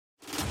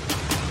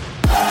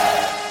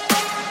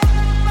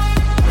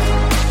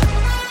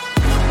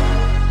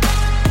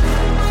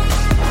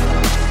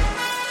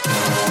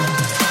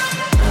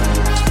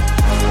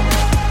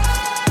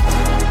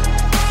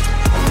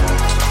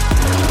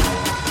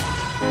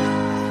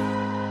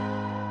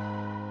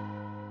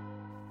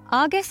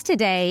Our guest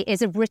today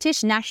is a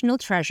British national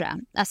treasure,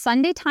 a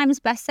Sunday Times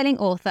bestselling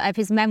author of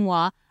his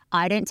memoir,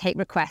 I Don't Take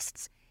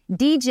Requests.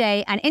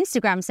 DJ and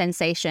Instagram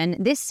sensation,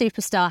 this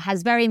superstar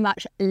has very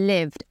much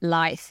lived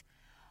life.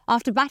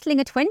 After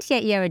battling a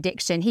 28-year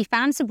addiction, he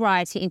found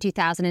sobriety in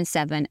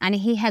 2007, and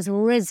he has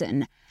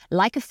risen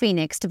like a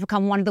phoenix to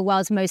become one of the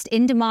world's most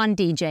in-demand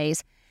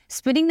DJs,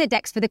 spinning the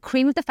decks for the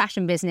cream of the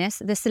fashion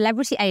business, the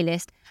celebrity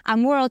A-list,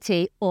 and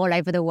royalty all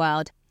over the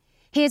world.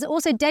 He has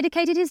also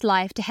dedicated his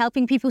life to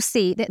helping people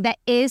see that there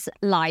is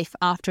life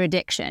after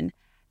addiction.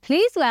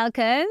 Please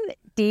welcome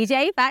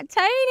DJ Fat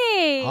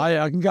Tony. Hi,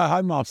 I can go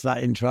home after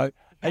that intro.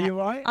 Are you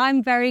all right?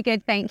 I'm very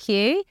good, thank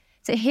you.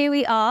 So here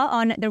we are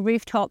on the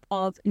rooftop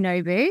of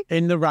Nobu.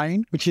 In the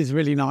rain, which is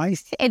really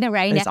nice. In the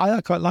rain.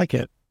 I quite like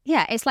it.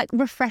 Yeah, it's like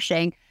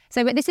refreshing.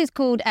 So this is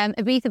called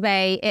Ibiza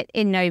Bay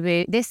in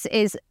Nobu. This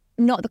is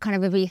not the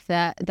kind of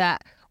Ibiza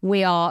that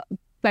we are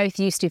both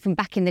used to from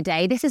back in the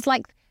day. This is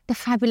like the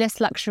fabulous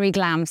luxury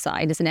glam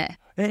side, isn't it?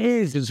 It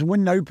is. It's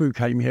when Nobu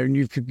came here, and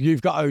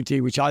you've got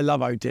OD, which I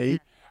love OD,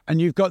 and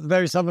you've got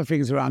various other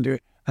things around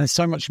it, and there's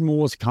so much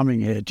more's coming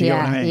here. Do you know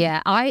what I mean?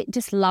 Yeah, I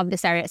just love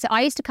this area. So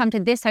I used to come to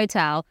this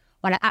hotel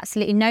when I had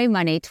absolutely no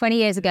money 20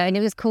 years ago, and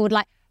it was called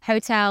like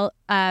Hotel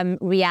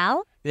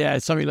Real. Yeah,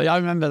 something like I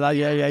remember that.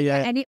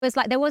 Yeah. And it was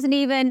like there wasn't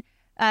even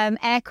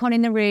aircon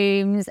in the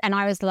rooms, and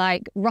I was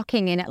like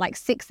rocking in at like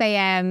 6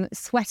 a.m,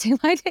 sweating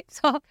my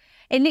tits off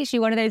in literally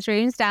one of those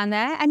rooms down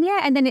there. And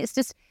then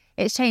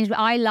it's changed, but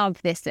I love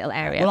this little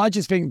area. Well, I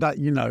just think that,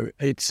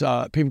 it's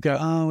people go,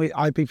 oh,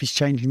 IBP is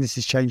changing, this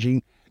is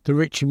changing, the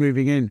rich are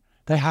moving in.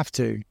 They have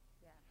to.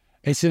 Yeah.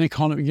 It's an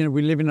economy,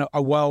 we live in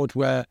a world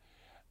where,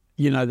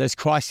 there's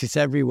crisis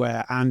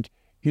everywhere, and,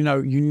 you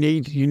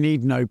need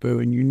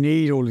Nobu, and you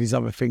need all these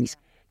other things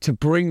to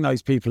bring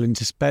those people in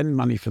to spend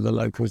money for the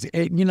locals.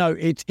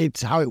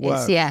 It's how it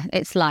works.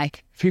 It's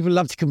like... People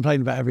love to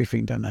complain about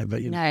everything, don't they?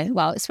 But No,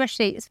 well,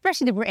 especially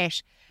the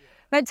British.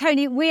 But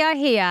Tony, we are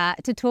here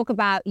to talk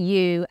about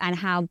you and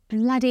how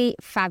bloody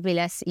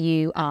fabulous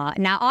you are.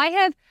 Now, I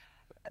have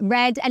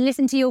read and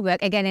listened to your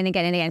book again and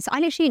again and again, so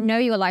I literally know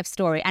your life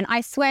story. And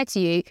I swear to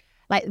you,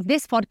 like,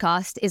 this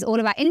podcast is all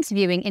about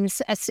interviewing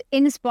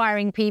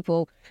inspiring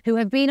people who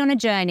have been on a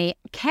journey,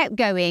 kept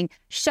going,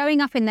 showing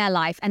up in their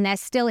life, and they're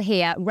still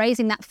here,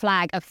 raising that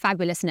flag of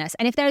fabulousness.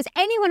 And if there is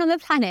anyone on the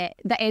planet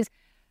that is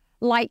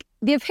like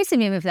the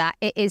epitome of that,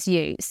 it is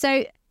you.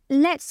 So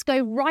let's go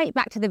right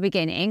back to the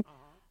beginning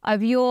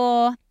of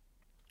your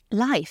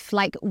life.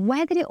 Like,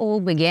 where did it all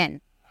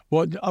begin?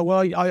 Well,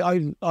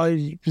 I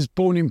was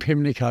born in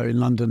Pimlico in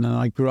London, and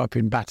I grew up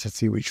in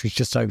Battersea, which was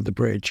just over the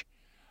bridge.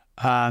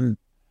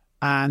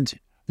 And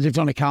lived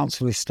on a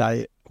council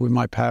estate with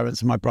my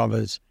parents and my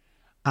brothers.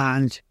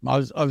 And I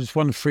was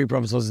one of three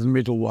brothers. I was the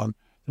middle one.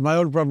 And my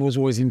older brother was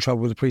always in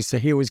trouble with the police, so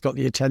he always got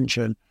the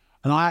attention.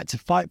 And I had to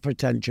fight for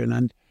attention.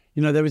 And,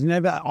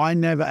 I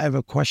never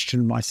ever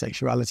questioned my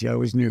sexuality. I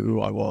always knew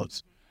who I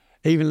was.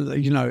 Even,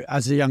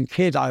 as a young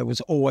kid, I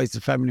was always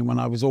the feminine one.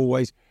 I was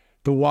always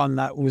the one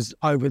that was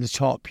over the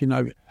top,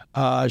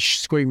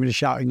 screaming and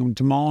shouting and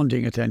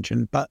demanding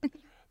attention. But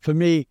for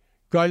me,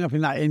 growing up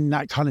in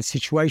that kind of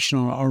situation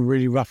on a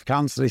really rough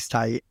council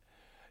estate,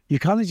 you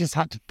kind of just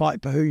had to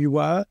fight for who you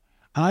were.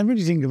 And I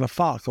really didn't give a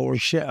fuck or a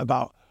shit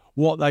about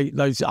what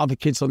those other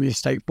kids on the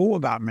estate thought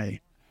about me.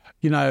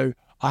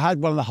 I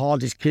had one of the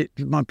hardest kids.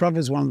 My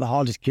brother's one of the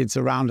hardest kids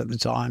around at the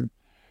time.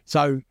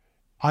 So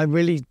I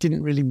really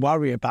didn't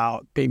worry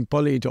about being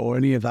bullied or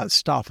any of that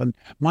stuff. And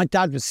my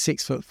dad was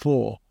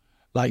 6'4",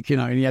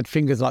 and he had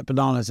fingers like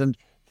bananas. And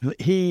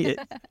he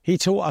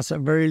taught us at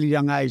a very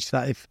young age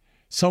that if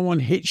someone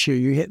hits you,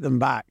 you hit them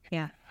back.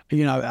 Yeah.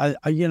 And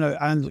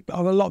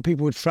a lot of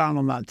people would frown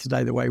on that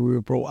today, the way we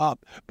were brought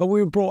up. But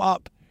we were brought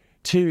up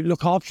to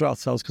look after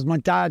ourselves, because my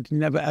dad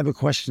never ever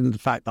questioned the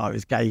fact that I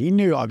was gay. He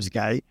knew I was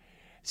gay.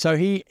 So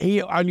he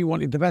only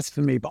wanted the best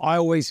for me, but I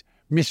always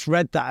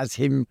misread that as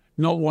him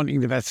not wanting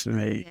the best for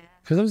me,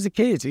 because I was a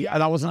kid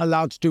and I wasn't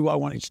allowed to do what I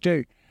wanted to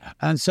do.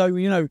 And so,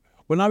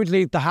 when I would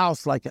leave the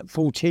house like at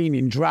 14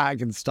 in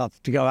drag and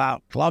stuff to go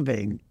out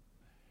clubbing,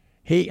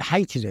 he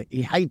hated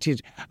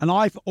it. And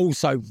I've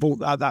also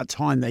thought at that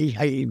time that he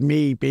hated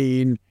me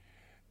being,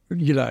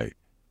 the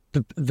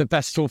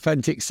best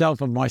authentic self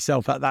of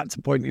myself at that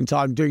point in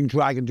time, doing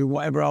drag and doing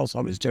whatever else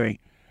I was doing,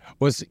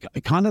 was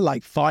kind of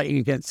like fighting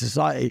against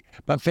society.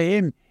 But for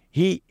him,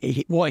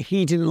 what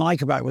he didn't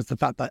like about it was the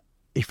fact that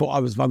he thought I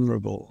was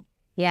vulnerable.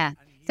 Yeah.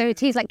 So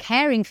he's like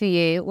caring for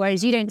you,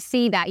 whereas you don't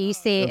see that. You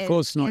see it. Of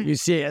course not. You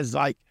see it as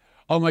like,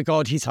 oh my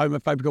God, he's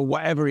homophobic or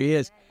whatever he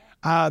is.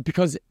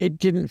 Because it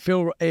didn't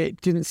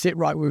sit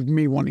right with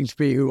me wanting to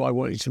be who I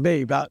wanted to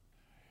be. But,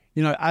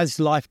 as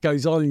life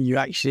goes on, you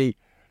actually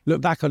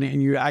look back on it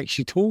and you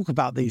actually talk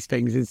about these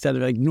things instead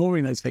of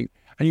ignoring those things,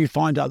 and you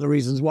find out the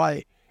reasons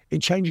why.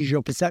 It changes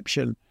your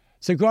perception.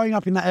 So growing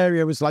up in that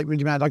area was like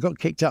really bad. I got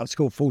kicked out of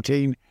school at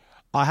 14.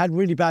 I had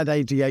really bad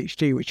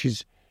ADHD, which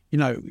is,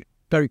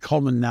 very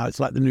common now.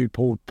 It's like the new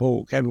pulled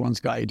pork. Everyone's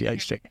got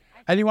ADHD.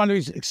 Anyone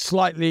who's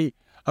slightly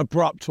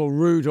abrupt or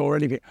rude or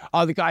anything,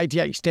 oh, they got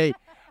ADHD.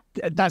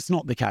 that's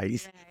not the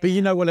case. But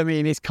you know what I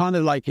mean? It's kind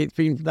of like it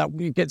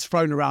gets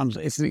thrown around.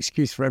 It's an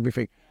excuse for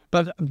everything.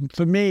 But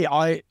for me,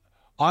 I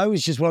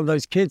was just one of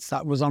those kids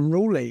that was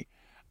unruly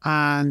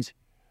and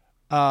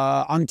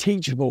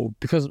unteachable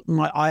because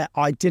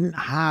I didn't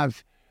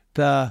have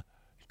the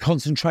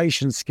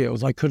concentration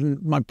skills.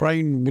 My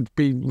brain would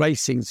be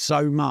racing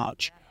so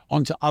much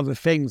onto other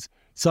things.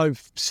 So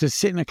to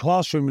sit in a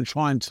classroom and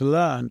trying to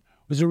learn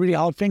was a really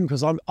hard thing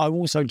because I'm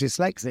also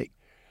dyslexic.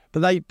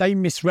 But they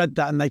misread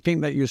that and they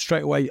think that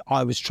straight away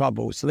I was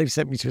trouble. So they've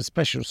sent me to a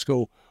special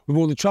school with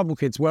all the trouble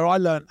kids where I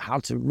learned how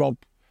to rob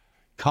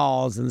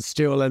cars and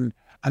steal and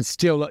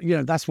steal. You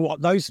know, that's what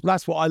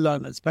I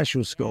learned at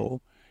special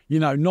school. You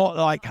know, not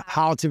like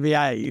how to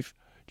behave.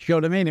 Do you know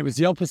what I mean? It was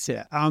the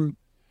opposite.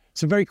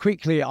 So very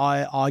quickly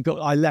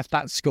I left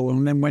that school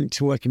and then went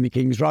to work in the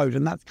King's Road,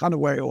 and that's kind of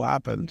where it all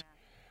happened.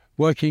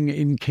 Working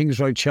in King's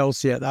Road,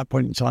 Chelsea at that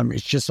point in time,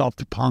 it's just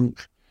after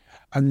punk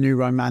and New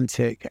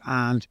Romantic,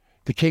 and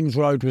the King's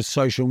Road was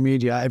social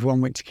media.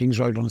 Everyone went to King's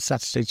Road on a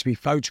Saturday to be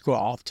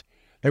photographed.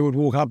 They would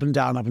walk up and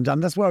down.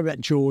 That's where I met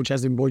George,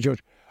 as in Boy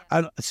George,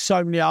 and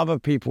so many other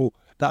people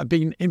that have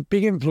been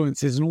big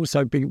influences and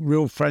also big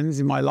real friends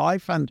in my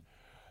life. And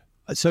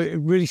so it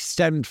really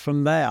stemmed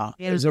from there.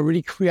 Yeah. It was a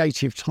really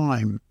creative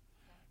time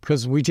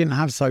because we didn't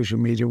have social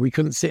media. We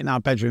couldn't sit in our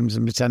bedrooms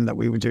and pretend that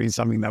we were doing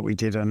something that we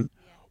didn't.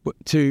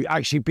 To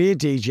actually be a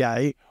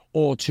DJ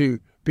or to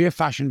be a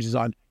fashion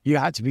designer, you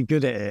had to be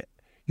good at it.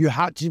 You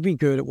had to be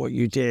good at what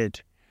you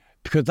did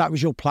because that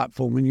was your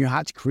platform and you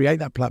had to create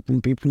that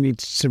platform. People needed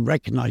to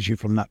recognize you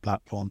from that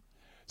platform.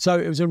 So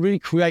it was a really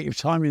creative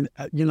time,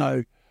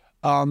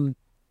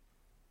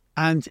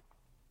 and,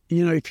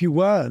 if you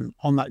weren't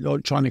on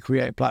that, trying to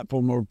create a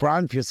platform or a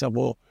brand for yourself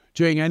or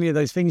doing any of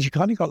those things, you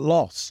kind of got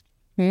lost.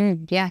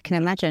 Yeah, I can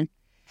imagine.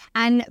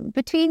 And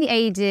between the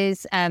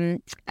ages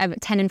of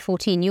 10 and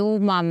 14, your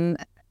mum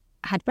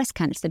had breast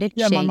cancer, didn't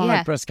she? Yeah, my mum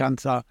had breast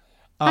cancer.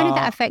 How did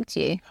that affect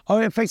you? Oh,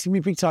 it affected me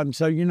big time.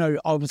 So,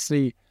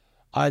 obviously,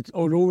 I'd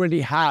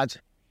already had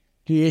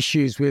the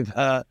issues with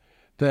her,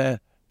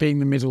 being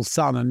the middle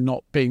son and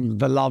not being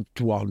the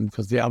loved one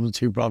because the other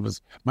two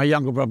brothers, my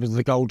younger brother was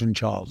the golden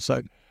child.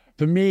 So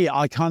for me,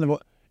 I kind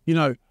of,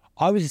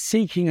 I was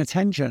seeking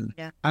attention.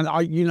 Yeah. And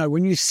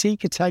when you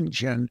seek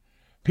attention,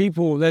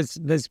 people, there's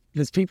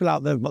people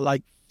out there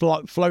like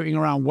floating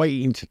around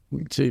waiting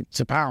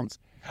to pounce.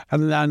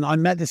 And then I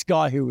met this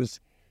guy who was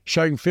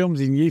showing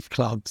films in youth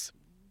clubs,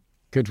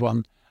 good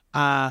one,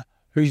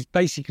 who's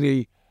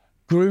basically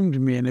groomed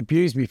me and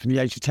abused me from the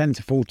age of 10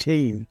 to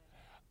 14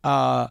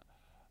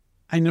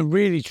 in a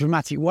really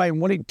dramatic way. And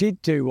what it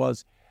did do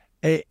was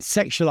it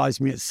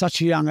sexualized me at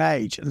such a young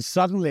age. And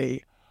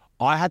suddenly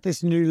I had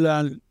this new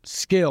learned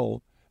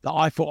skill that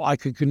I thought I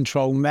could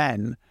control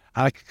men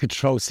and I could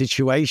control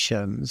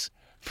situations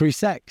through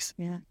sex.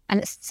 Yeah.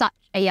 And at such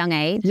a young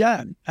age.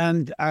 Yeah.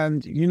 And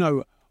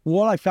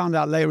what I found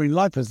out later in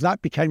life was that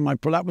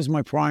was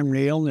my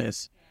primary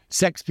illness.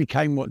 Sex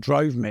became what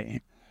drove me.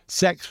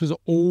 Sex was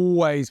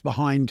always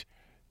behind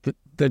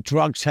the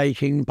drug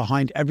taking,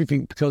 behind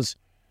everything, because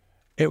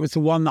it was the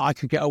one that I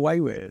could get away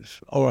with,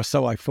 or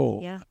so I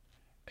thought. Yeah.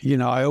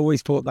 I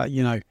always thought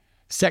that,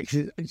 sex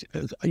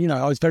is,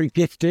 I was very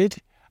gifted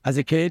as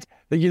a kid.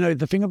 But,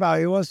 the thing about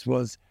it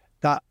was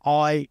that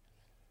I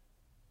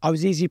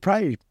was easy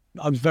prey.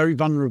 I was very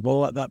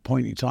vulnerable at that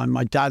point in time.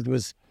 My dad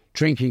was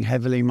drinking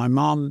heavily. My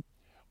mum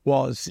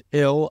was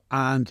ill,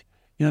 and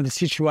the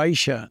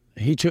situation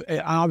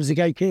I was a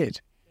gay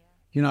kid.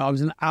 I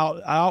was an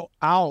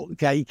out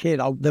gay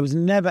kid. There was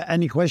never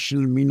any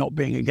question of me not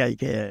being a gay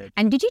kid.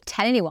 And did you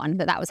tell anyone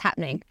that was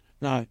happening?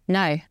 No.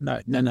 No.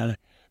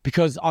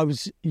 Because I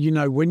was,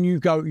 when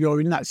you're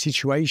in that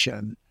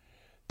situation,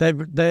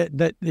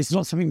 it's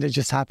not something that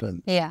just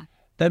happens. Yeah.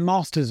 They're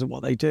masters at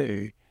what they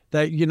do.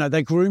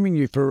 They're grooming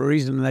you for a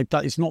reason, and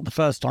it's not the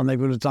first time. They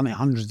would have done it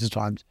hundreds of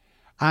times.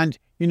 And,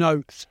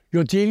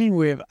 you're dealing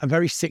with a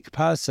very sick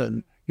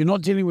person. You're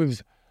not dealing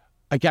with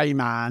a gay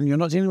man. You're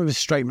not dealing with a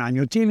straight man.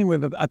 You're dealing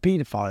with a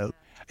paedophile.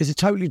 It's a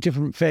totally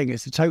different thing.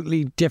 It's a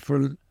totally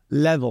different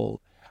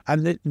level.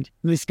 And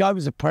this guy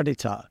was a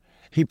predator.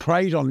 He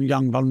preyed on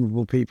young,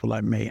 vulnerable people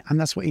like me. And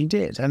that's what he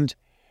did. And,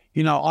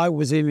 I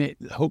was in it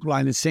hook,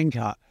 line and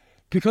sinker.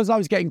 Because I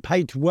was getting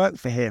paid to work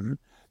for him,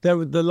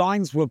 the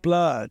lines were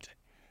blurred.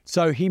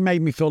 So he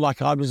made me feel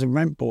like I was a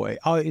rent boy.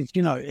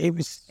 It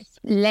was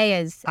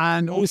layers.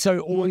 And also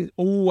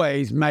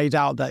always made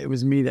out that it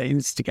was me that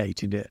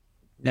instigated it,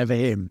 never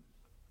him.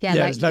 Yeah,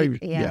 it was very.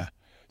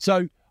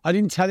 So I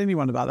didn't tell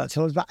anyone about that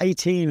till I was about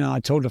 18, and I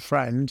told a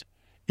friend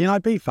in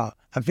Ibiza,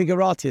 at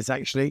Figuratis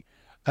actually.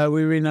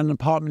 We were in an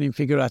apartment in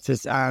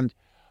Figuratis, and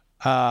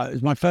it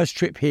was my first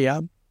trip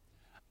here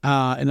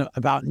in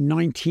about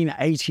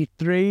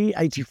 1983,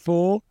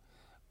 84.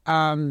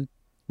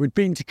 We'd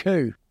been to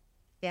Koo.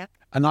 Yeah.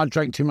 And I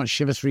drank too much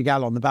Chivas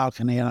Regal on the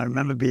balcony, and I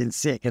remember being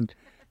sick and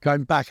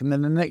going back. And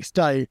then the next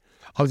day,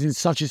 I was in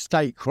such a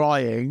state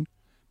crying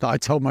that I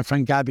told my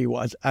friend Gabby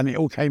and it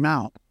all came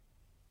out.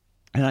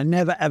 And I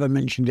never, ever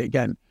mentioned it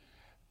again.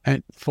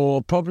 And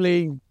for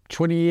probably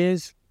 20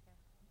 years,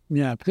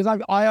 Yeah, because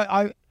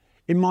I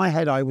in my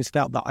head, I always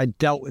felt that I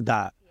dealt with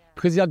that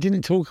because I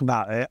didn't talk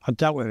about it. I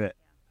dealt with it.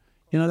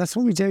 You know, that's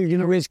what we do. You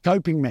know, it's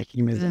coping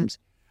mechanisms.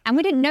 And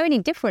we didn't know any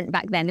different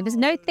back then. There was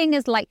no thing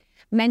as like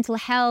mental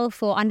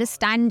health or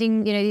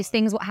understanding, you know, these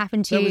things, what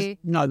happened to you.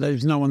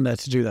 There's no one there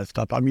to do that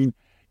stuff. I mean,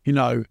 you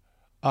know,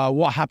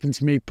 what happened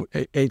to me,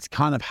 it's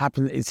kind of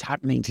happened, it's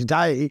happening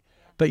today,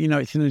 but, you know,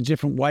 it's in a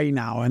different way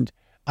now. And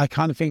I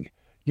kind of think,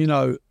 you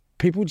know,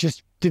 people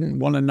just didn't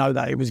want to know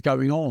that it was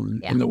going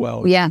on in the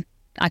world. Yeah,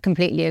 I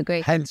completely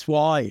agree. Hence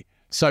why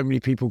so many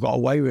people got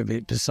away with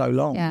it for so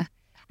long. Yeah.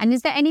 And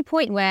is there any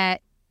point where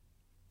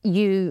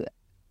you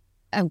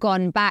have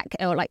gone back,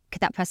 or like,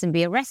 could that person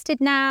be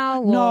arrested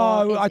now? Or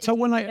no, I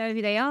know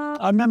who they are.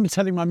 I remember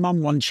telling my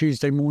mum one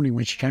Tuesday morning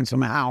when she came to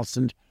my house,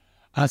 and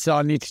I said,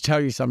 I need to tell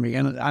you something.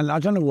 And I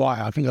don't know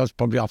why. I think I was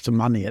probably after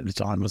money at the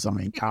time or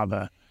something.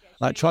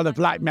 Like trying to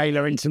blackmail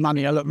her into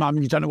money. Look, Mum,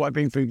 you don't know what I've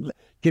been through.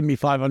 Give me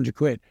 500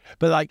 quid.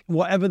 But like,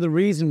 whatever the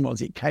reason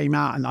was, it came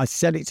out, and I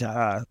said it to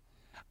her,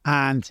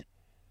 and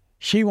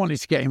she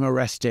wanted to get him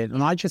arrested.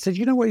 And I just said,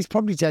 you know what? He's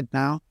probably dead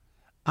now.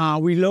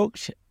 We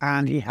looked,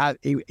 and he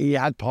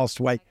had passed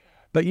away.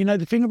 But you know,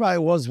 the thing about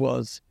it was,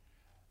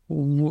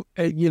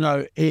 you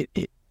know,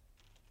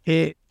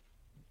 I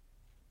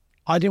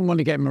didn't want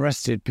to get him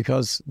arrested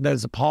because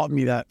there's a part of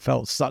me that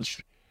felt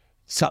such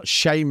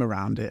shame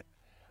around it,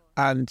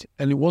 and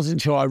it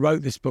wasn't until I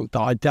wrote this book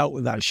that I dealt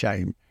with that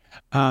shame,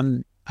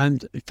 and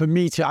for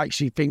me to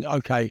actually think,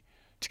 okay,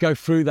 to go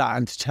through that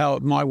and to tell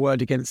my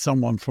word against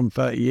someone from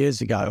 30 years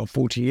ago or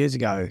 40 years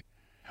ago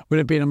would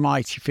have been a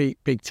mighty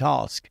big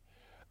task.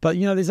 But,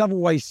 you know, there's other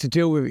ways to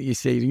deal with it, you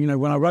see. You know,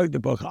 when I wrote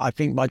the book, I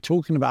think by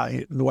talking about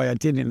it the way I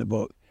did in the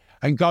book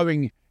and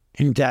going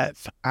in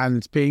depth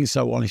and being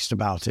so honest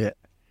about it,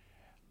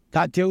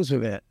 that deals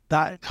with it.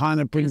 That kind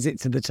of brings it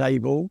to the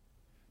table.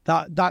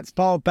 That's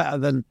far better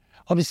than,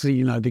 obviously,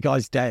 you know, the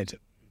guy's dead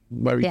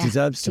where he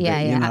deserves to be.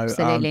 Yeah, you know,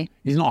 absolutely.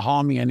 He's not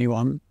harming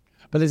anyone,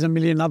 but there's a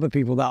million other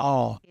people that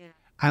are. Yeah.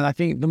 And I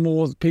think the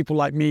more people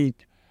like me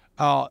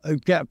who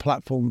get a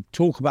platform,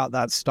 talk about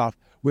that stuff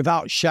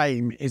without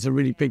shame is a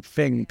really big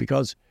thing,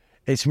 because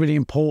it's really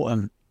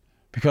important,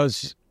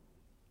 because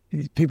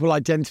people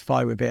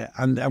identify with it.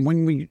 And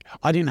when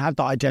I didn't have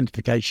that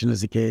identification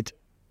as a kid.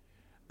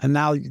 And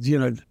now, you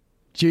know,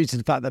 due to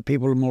the fact that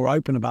people are more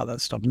open about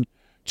that stuff and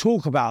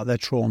talk about their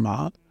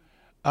trauma,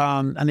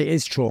 and it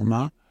is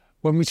trauma.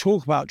 When we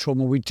talk about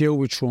trauma, we deal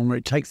with trauma.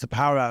 It takes the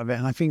power out of it.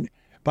 And I think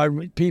by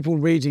people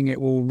reading it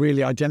will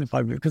really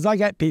identify with it. Because I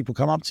get people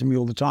come up to me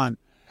all the time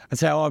and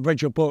say, oh, I've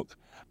read your book.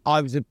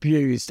 I was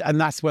abused. And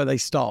that's where they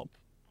stop.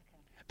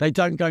 They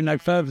don't go no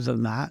further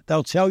than that.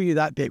 They'll tell you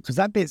that bit, because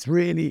that bit's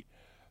really,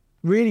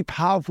 really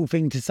powerful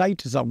thing to say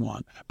to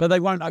someone. But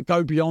they won't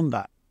go beyond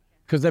that,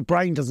 because their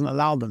brain doesn't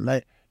allow them.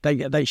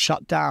 They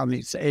shut down.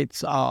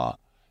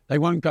 They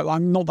won't go.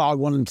 I'm not that I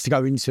want them to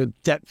go into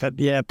depth at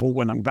the airport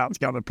when I'm about to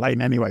get on a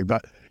plane anyway,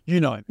 but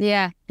you know.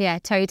 Yeah,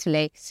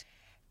 totally.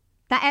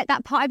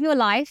 That part of your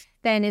life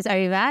then is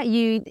over.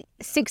 You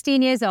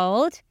 16 years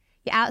old,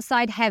 you're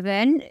outside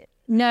heaven,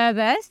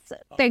 nervous,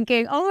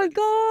 thinking, oh my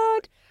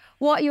God,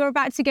 what, you're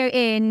about to go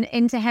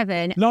into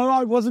heaven. No,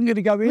 I wasn't going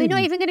to go in. We're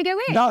not even going to go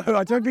in? No,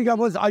 I don't think I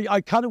was. I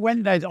kind of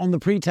went there on the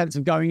pretense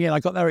of going in. I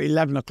got there at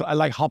 11 o'clock,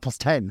 like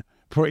 10:30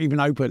 before it even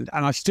opened.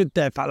 And I stood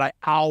there for like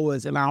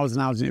hours and hours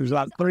and hours. And it was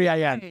about 3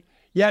 a.m.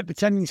 Yeah,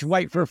 pretending to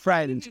wait for a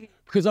friend,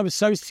 because I was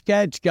so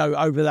scared to go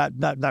over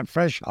that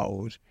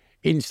threshold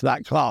into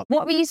that club.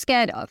 What were you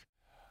scared of?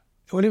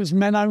 Well, it was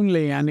men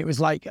only. And it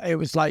was like,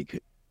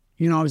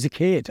 you know, I was a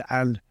kid,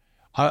 and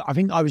I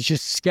think I was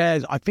just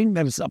scared. I think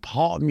there was a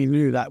part of me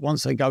knew that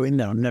once I go in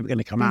there, I'm never going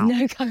to come out.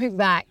 No coming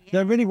back.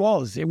 There really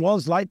was. It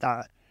was like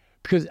that.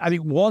 And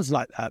it was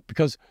like that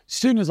because as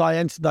soon as I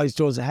entered those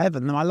doors of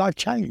heaven, my life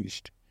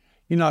changed.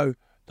 You know,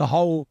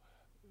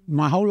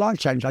 my whole life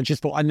changed. I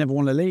just thought I never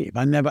want to leave.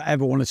 I never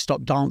ever want to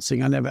stop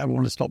dancing. I never ever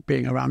want to stop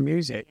being around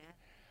music.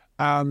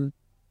 And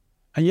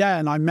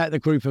I met the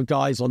group of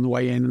guys on the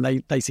way in,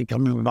 and they said,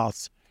 come in with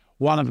us.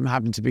 One of them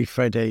happened to be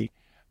Freddie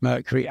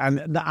Mercury.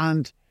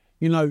 And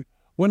you know,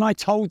 when I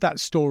told that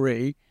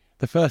story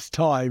the first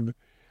time,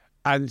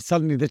 and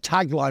suddenly the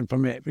tagline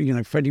from it, you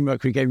know, Freddie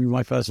Mercury gave me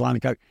my first line. I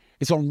go,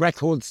 it's on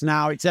records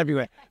now, it's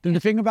everywhere. And the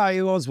thing about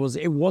it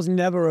was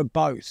never a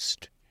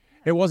boast.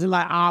 It wasn't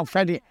like,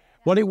 Freddie.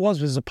 What it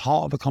was a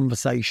part of a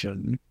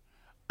conversation.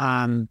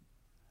 And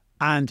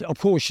of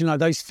course, you know,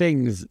 those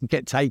things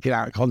get taken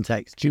out of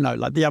context. You know,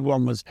 like the other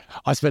one was,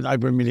 I spent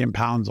over £1 million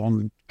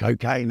on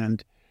cocaine,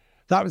 and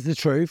that was the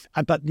truth.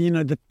 But, you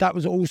know, that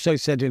was also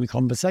said in a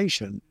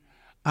conversation.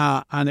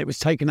 And it was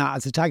taken out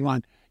as a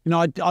tagline. You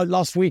know,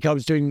 last week I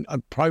was doing a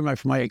promo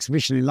for my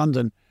exhibition in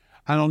London,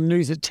 and on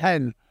News at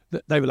 10,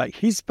 they were like,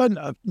 he spent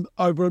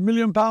over £1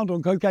 million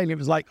on cocaine. It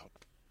was like,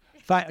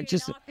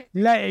 just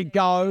let it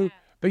go.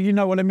 But you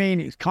know what I mean?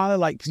 It's kind of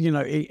like, you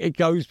know, it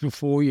goes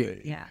before you.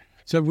 Yeah.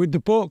 So with the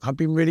book, I've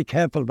been really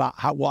careful about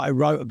what I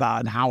wrote about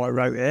and how I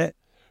wrote it,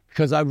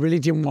 because I really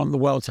didn't want the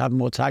world to have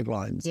more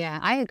taglines. Yeah,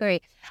 I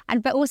agree.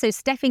 But also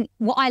stepping,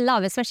 what I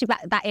love, especially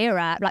about that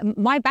era, like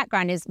my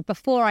background is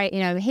before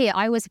here,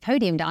 I was a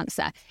podium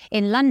dancer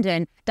in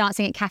London,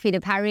 dancing at Café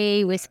de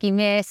Paris, Whiskey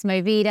Miss,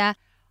 Movida.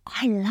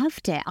 I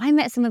loved it. I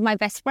met some of my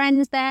best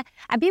friends there,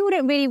 and people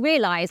don't really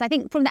realise. I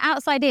think from the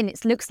outside in,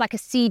 it looks like a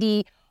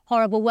seedy,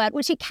 horrible word,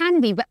 which it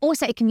can be, but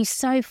also it can be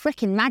so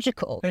freaking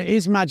magical. It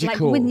is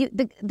magical. Like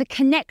with the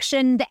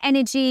connection, the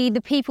energy,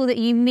 the people that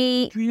you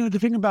meet. You know, the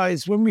thing about it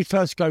is when we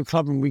first go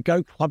clubbing, we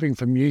go clubbing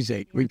for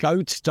music. We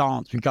go to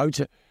dance. We go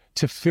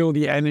to feel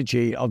the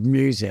energy of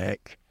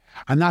music.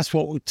 And that's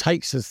what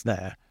takes us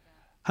there.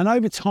 And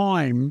over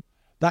time,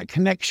 that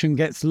connection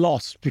gets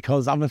lost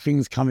because other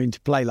things come into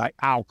play, like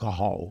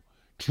alcohol,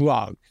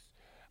 drugs.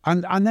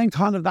 And then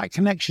kind of that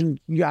connection,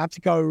 you have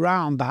to go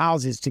around the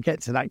houses to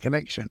get to that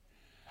connection.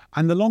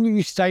 And the longer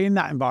you stay in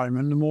that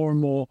environment, the more and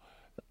more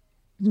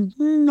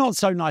not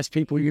so nice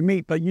people you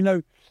meet. But,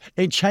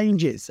 it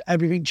changes.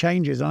 Everything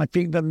changes. And I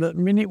think that the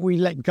minute we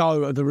let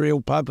go of the real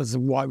purpose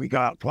of why we go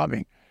out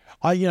clubbing,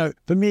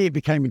 for me, it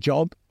became a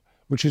job,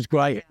 which was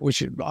great.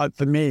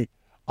 For me,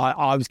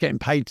 I was getting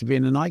paid to be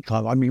in a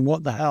nightclub. I mean,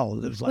 what the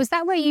hell? It was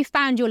that where you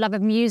found your love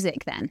of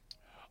music then?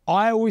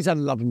 I always had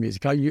a love of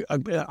music.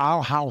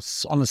 Our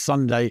house on a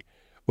Sunday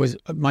was,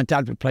 my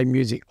dad would play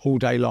music all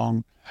day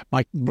long.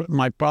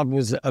 My brother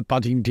was a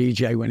budding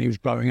DJ when he was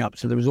growing up,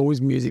 so there was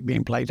always music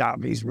being played out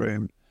of his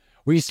room.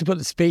 We used to put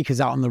the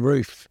speakers out on the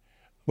roof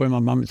when my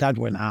mum and dad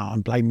went out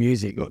and play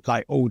music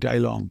like all day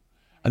long,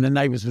 and the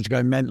neighbours would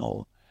go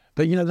mental.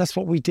 But that's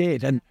what we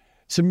did, and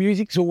so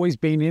music's always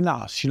been in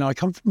us. I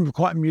come from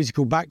quite a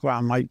musical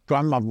background. My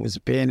grandmother was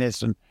a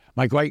pianist, and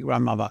my great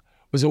grandmother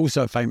was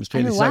also a famous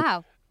pianist. Oh,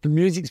 wow! So the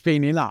music's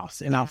been in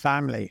us, in our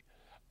family.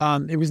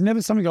 It was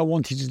never something I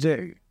wanted to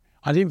do.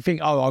 I didn't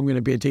think, I'm going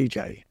to be a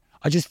DJ.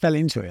 I just fell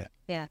into it.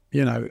 Yeah.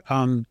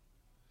 And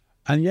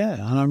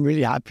I'm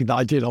really happy that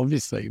I did,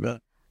 obviously.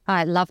 But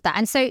I love that.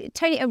 And so,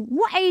 Tony, at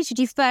what age did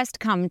you first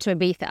come to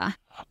Ibiza?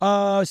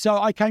 So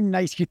I came in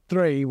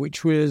 83,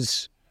 which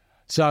was,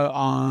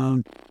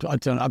 I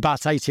don't know,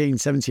 about 17,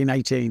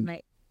 18.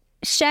 Right.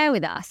 Share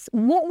with us,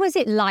 what was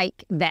it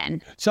like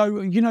then? So,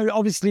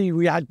 obviously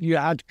you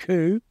had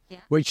Coup,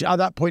 which at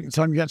that point in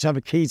time, you had to have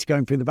a key to go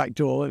in through the back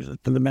door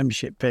for the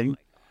membership thing.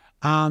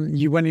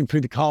 You went in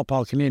through the car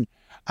park and in.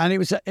 And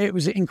it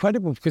was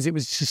incredible because it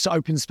was just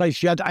open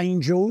space. You had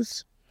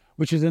Angels,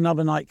 which was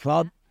another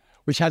nightclub,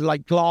 which had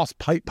like glass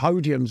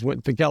podiums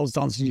with the girls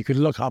dancing. You could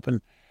look up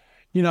and,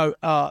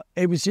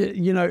 it was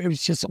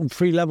just on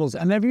 3 levels,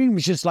 and everything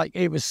was just like,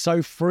 it was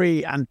so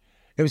free, and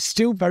it was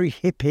still very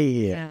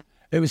hippie. Yeah.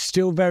 It was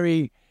still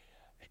that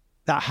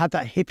had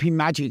that hippie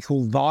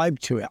magical vibe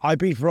to it.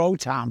 Ibiza Old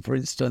Town, for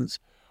instance,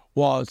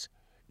 was,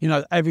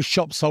 every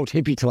shop sold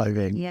hippie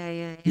clothing.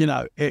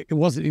 Yeah. It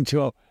wasn't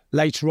until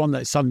later on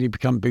that it suddenly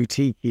become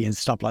boutique-y and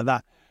stuff like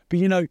that. But,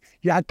 you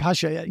had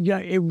Pacha.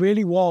 It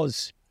really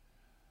was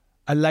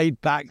a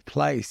laid-back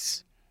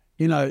place.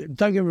 Don't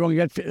get me wrong,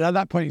 at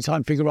that point in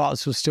time,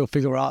 Figuratis was still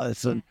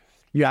Figuratis, and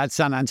you had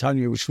San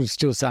Antonio, which was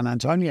still San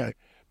Antonio.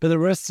 But the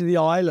rest of the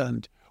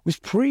island was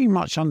pretty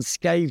much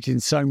unscathed in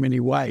so many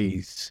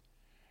ways.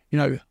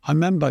 I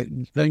remember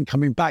then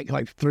coming back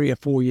like 3 or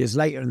 4 years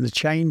later, and the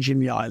change in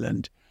the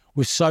island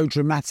was so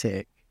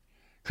dramatic.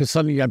 Because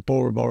suddenly you had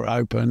Bora Bora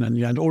open, and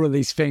you had all of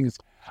these things,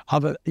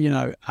 and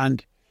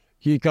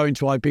you go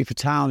into Ibiza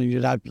town and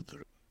you'd have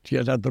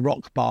the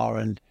Rock Bar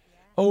and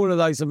all of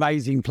those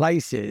amazing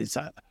places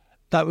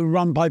that were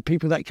run by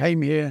people that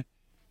came here.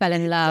 Fell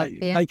in love.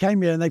 They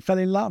came here and they fell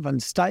in love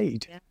and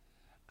stayed. Yeah.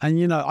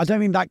 And, I don't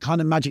think that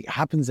kind of magic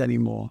happens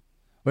anymore,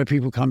 where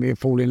people come here,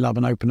 fall in love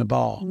and open a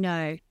bar.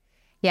 No.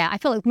 Yeah, I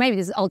feel like maybe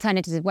there's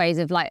alternative ways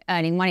of like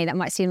earning money that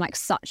might seem like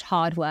such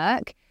hard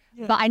work.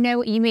 Yeah. But I know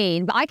what you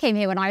mean. But I came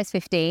here when I was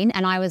 15,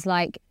 and I was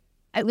like,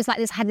 it was like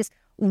this,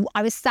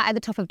 I was sat at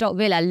the top of Dock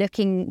Villa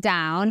looking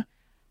down,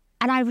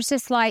 and I was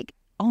just like,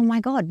 oh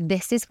my God,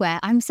 this is where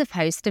I'm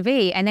supposed to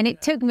be. And then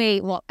it took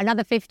me,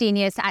 another 15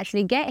 years to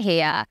actually get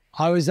here.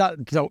 I was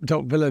at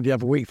Dock Villa the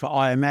other week for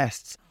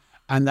IMS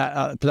and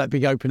for that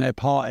big open air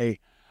party.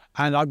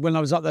 And when I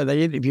was up there,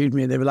 they interviewed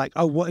me and they were like,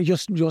 oh,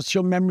 what's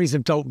your memories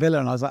of Dock Villa?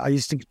 And I was like, I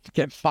used to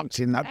get fucked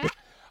in that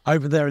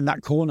over there in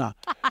that corner,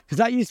 because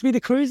that used to be the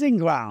cruising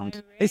ground.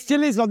 Oh, really? It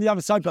still is on the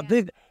other side, but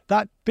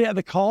that bit of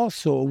the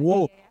castle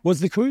wall was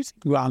the cruising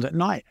ground at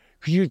night.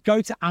 Because you'd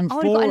go to Amphora.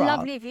 Oh, you've got a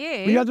lovely view.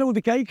 You had all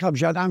the gay clubs.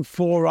 You had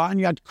Amphora and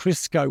you had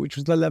Crisco, which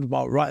was the leather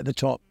bar right at the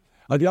top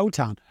of the Old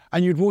Town.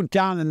 And you'd walk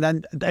down, and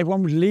then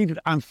everyone would leave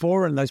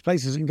Amphora and those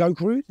places and go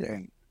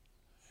cruising.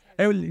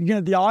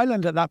 The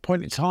island at that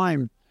point in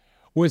time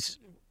was,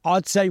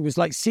 I'd say, was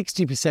like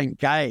 60%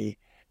 gay.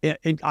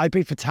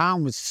 Ibiza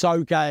town was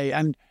so gay,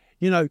 and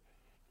the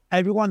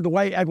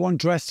way everyone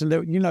dressed, and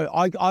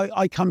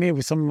I come here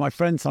with some of my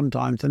friends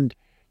sometimes, and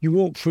you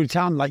walk through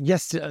town. Like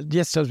yesterday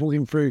I was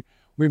walking through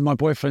with my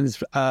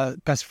boyfriend's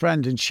best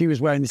friend, and she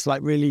was wearing this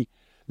like really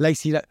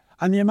lacy,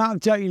 and the amount of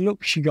dirty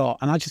looks she got,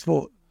 and I just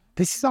thought,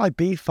 this is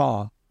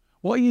Ibiza.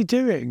 What are you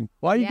doing?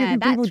 Why are you giving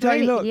people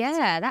dirty looks?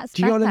 Yeah, that's.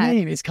 Do you know what I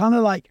mean? It's kind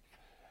of like,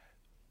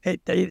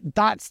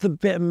 that's the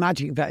bit of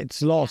magic that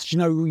it's lost. You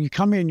know, you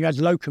come in, you had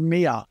Loca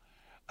Mia,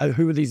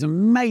 who were these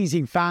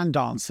amazing fan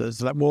dancers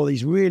that wore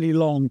these really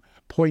long,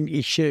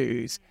 pointy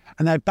shoes,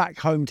 and they had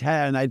back-combed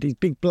hair, and they had these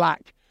big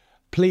black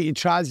pleated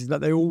trousers that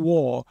they all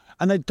wore,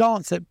 and they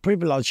danced at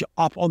Privilege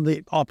up on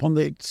the top of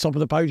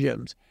the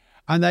podiums,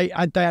 and they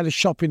had a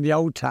shop in the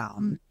Old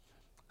Town,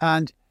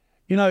 and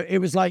you know, it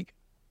was like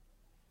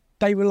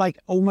they were like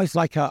almost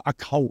like a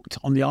cult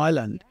on the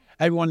island.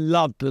 Everyone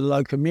loved the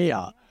Loca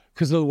Mia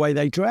because of the way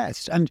they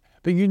dressed,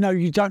 but you know,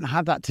 you don't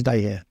have that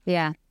today here.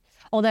 Yeah.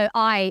 Although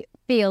I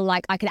feel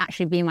like I can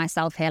actually be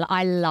myself here. Like,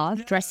 I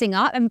love dressing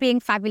up and being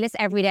fabulous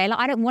every day. Like,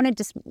 I don't want to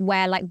just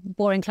wear like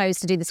boring clothes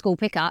to do the school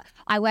pickup.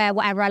 I wear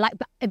whatever I like.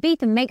 But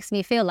Ibiza makes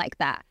me feel like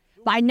that.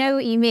 But I know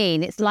what you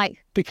mean. It's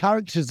like the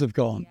characters have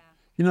gone. Yeah.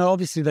 You know,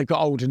 obviously they got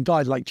old and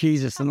died, like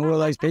Jesus and all of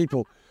those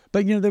people.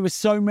 But you know, there were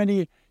so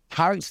many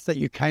characters that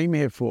you came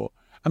here for.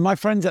 And my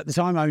friends at the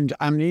time owned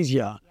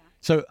Amnesia. Yeah.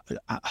 So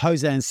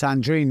Jose and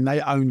Sandrine,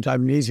 they owned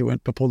Amnesia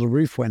before the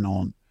roof went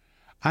on.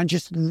 And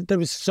just, there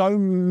was so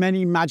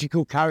many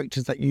magical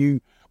characters that you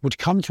would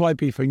come to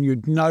Ibiza and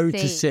you'd know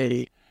to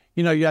see.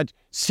 You know, you had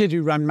Sid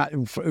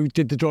who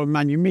did the Dora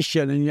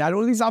Manumission, and you had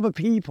all these other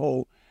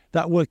people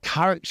that were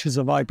characters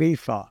of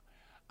Ibiza.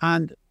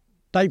 And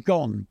they've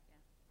gone.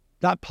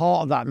 That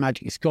part of that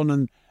magic is gone.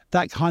 And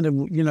that kind of,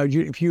 you know,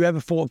 if you ever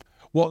thought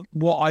what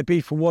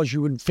Ibiza was,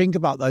 you would think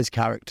about those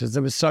characters.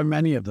 There were so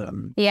many of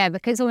them. Yeah,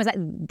 because it's almost like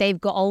they've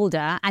got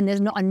older and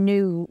there's not a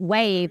new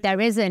wave.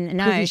 There isn't,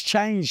 no. Because it's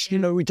changed. You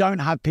know, we don't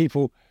have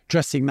people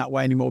dressing that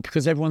way anymore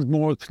because everyone's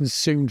more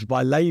consumed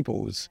by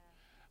labels.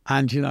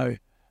 And, you know,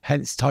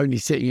 hence Tony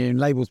sitting in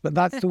labels. But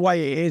that's the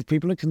way it is.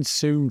 People are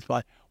consumed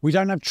by... We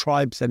don't have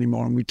tribes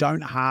anymore, and we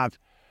don't have,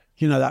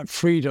 you know, that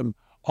freedom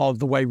of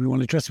the way we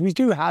want to dress. We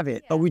do have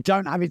it, but we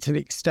don't have it to the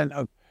extent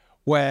of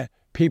where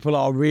people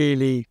are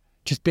really...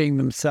 just being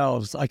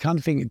themselves. I kind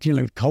of think, you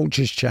know,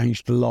 culture's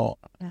changed a lot.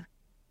 Yeah.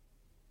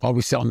 While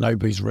we sit on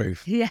nobody's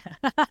roof. Yeah.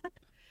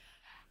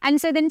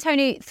 And so then,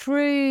 Tony,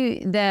 through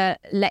the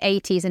late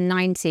 80s and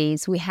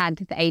 90s, we had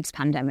the AIDS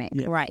pandemic,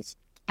 right?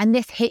 And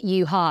this hit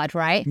you hard,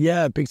 right?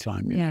 Yeah, big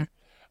time. Yeah.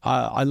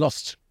 I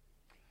lost,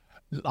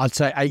 I'd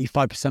say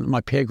 85% of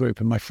my peer group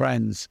and my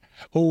friends,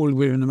 all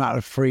within a matter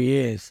of 3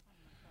 years.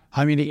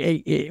 I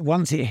mean,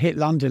 once it hit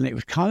London, it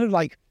was kind of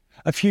like,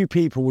 a few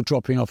people were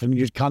dropping off, and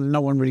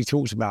no one really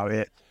talked about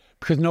it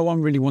because no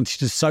one really wanted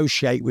to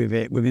associate with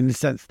it, within the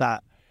sense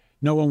that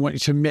no one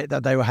wanted to admit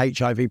that they were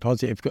HIV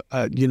positive,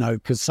 you know,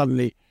 because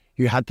suddenly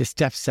you had this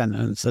death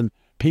sentence and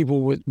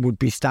people would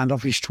be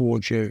standoffish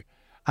towards you.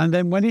 And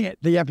then when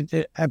the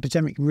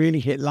epidemic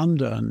really hit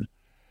London,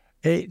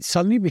 it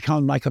suddenly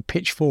became like a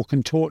pitchfork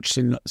and torch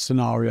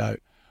scenario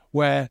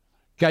where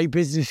gay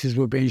businesses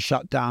were being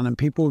shut down and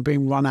people were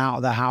being run out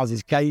of their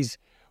houses. Gays,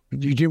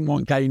 you didn't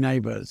want gay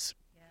neighbours.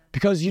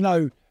 Because, you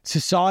know,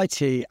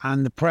 society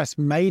and the press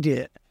made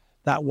it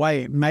that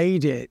way. It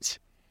made it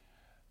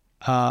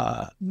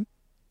so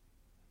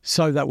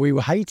that we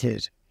were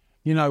hated.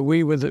 You know,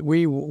 we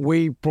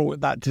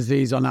brought that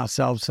disease on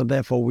ourselves, so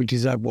therefore we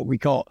deserve what we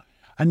got.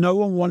 And no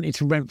one wanted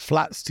to rent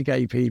flats to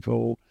gay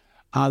people.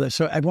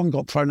 So everyone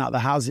got thrown out of the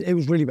houses. It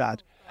was really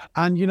bad.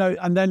 And, you know,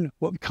 and then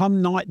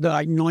come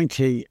 91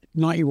 to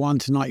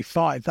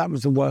 95, that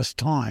was the worst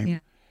time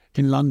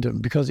in London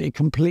because it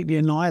completely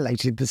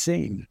annihilated the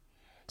scene.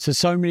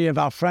 So many of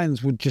our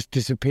friends would just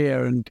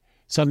disappear, and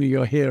suddenly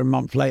you'll hear a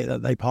month later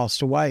that they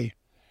passed away.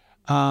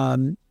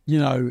 You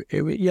know,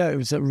 it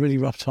was a really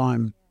rough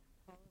time.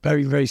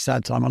 Very, very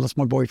sad time. I lost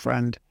my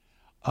boyfriend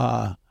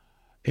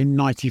in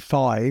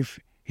 95.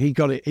 He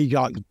got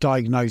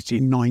diagnosed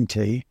in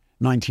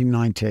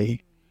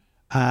 1990.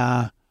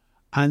 And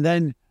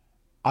then,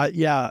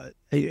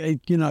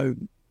 you know,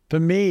 for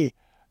me,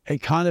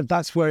 it kind of,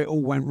 that's where it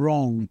all went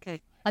wrong. Okay.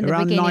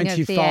 Around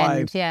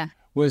 95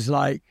 was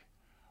like,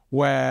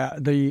 where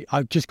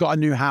I just got a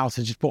new house.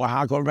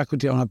 I got a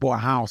record deal and I bought a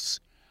house.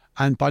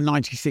 And by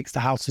 96, the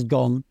house had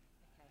gone.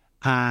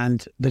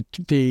 And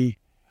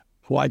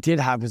what I did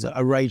have was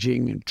a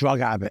raging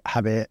drug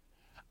habit.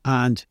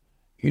 And,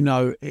 you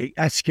know, it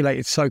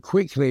escalated so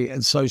quickly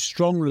and so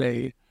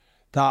strongly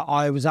that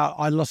I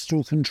lost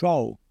all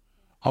control.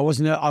 I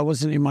wasn't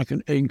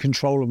in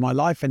control of my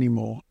life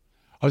anymore.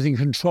 I was in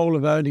control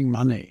of earning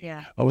money.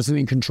 Yeah. I wasn't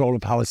in control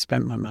of how I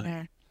spent my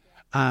money.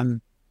 Yeah.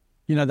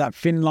 You know, that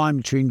thin line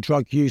between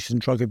drug use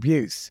and drug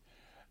abuse,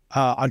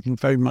 I'd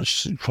very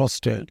much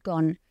crossed it.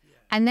 Gone.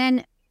 And then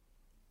it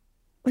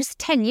was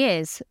 10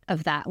 years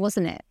of that,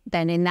 wasn't it?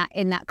 Then in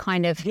that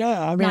kind of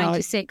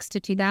 96 to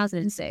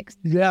 2006.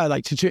 Yeah,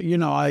 like, you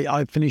know,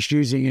 I finished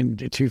using in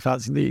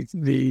 2000,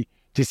 the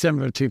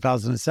December of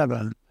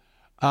 2007.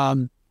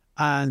 And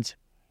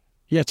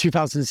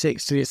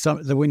 2006 to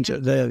the winter,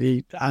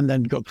 and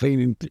then got clean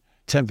in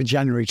 10th of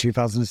January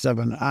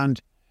 2007. And,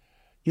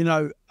 you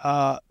know,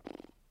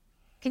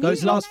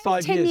 those last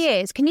 5 years. 10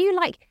 years, can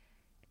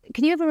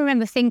you ever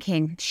remember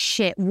thinking,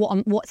 shit,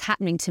 what's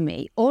happening to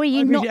me? Or are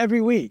you not?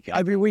 Every week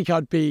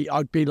I'd be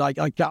like,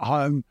 I'd get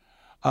home,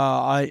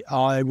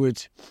 I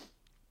would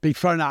be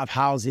thrown out of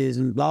houses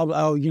and blah,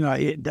 blah,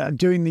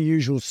 doing the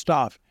usual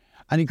stuff.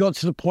 And it got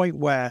to the point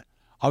where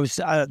I was,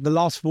 the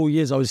last 4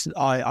 years,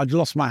 I'd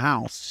lost my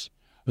house.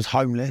 I was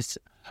homeless.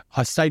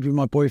 I stayed with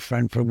my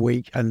boyfriend for a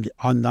week and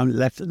I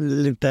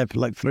lived there for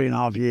like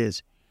 3.5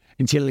 years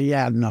until he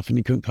had enough and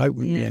he couldn't cope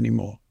with me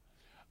anymore.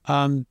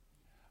 And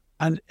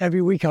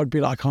every week I'd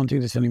be like, I can't do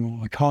this anymore.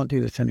 I can't do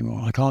this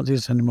anymore. I can't do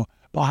this anymore.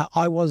 But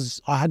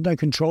I had no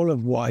control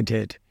of what I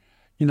did.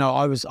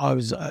 I was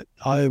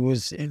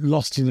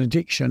lost in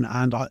addiction,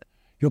 and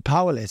you're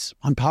powerless.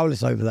 I'm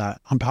powerless over that.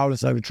 I'm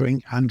powerless over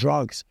drink and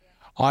drugs.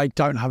 I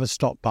don't have a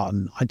stop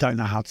button. I don't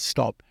know how to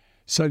stop.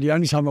 So the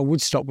only time I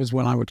would stop was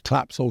when I would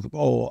collapse or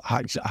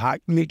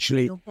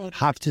literally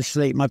have to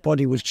sleep. My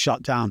body would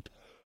shut down.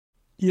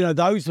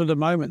 Those were the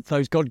moments,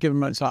 those God-given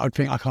moments that I would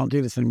think, I can't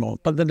do this anymore.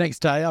 But the next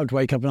day I'd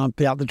wake up and I'd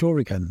be out the door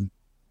again.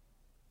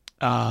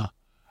 And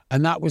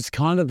that was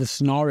kind of the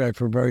scenario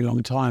for a very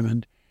long time.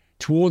 And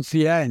towards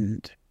the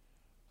end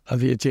of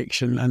the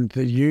addiction and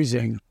the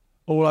using,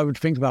 all I would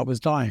think about was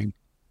dying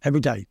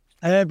every day.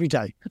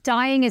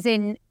 Dying as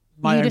in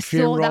you just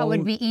thought that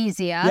would be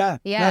easier. Yeah.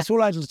 That's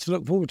all I had to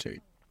look forward to.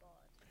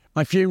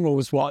 My funeral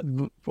was what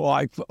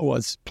I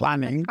was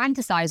planning.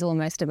 Fantasize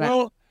almost about.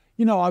 Well,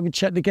 I would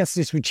check, the guest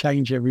list would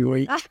change every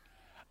week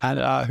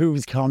and who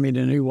was coming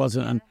and who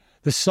wasn't. And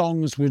the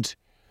songs would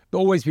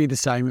always be the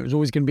same. It was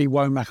always going to be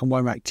Womack and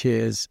Womack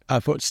Tears,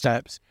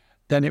 Footsteps.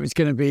 Then it was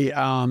going to be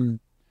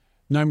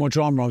No More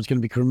Drama. I was going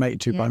to be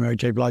cremated to by Mary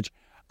J. Blige.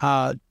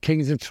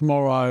 Kings of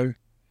Tomorrow,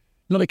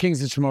 not the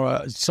Kings of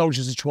Tomorrow,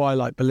 Soldiers of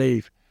Twilight,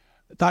 Believe.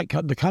 The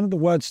kind of the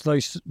words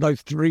to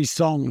those 3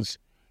 songs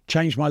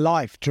changed my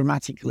life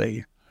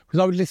dramatically because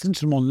I would listen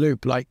to them on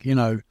loop, like,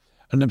 an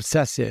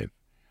obsessive.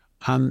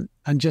 And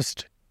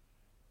just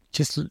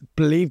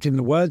believed in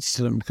the words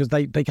to them because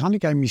they kind of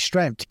gave me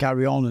strength to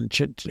carry on and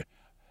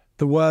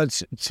the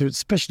words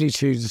especially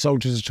to the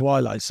Soldiers of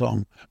Twilight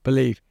song,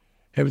 Believe.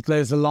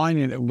 There's a line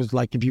in it that was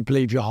like, if you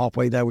believe you're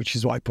halfway there, which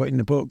is what I put in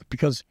the book.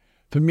 Because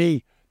for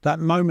me, that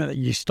moment that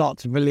you start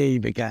to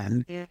believe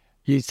again,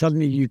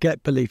 you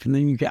get belief and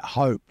then you get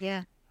hope.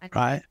 Yeah.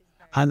 Right.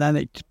 And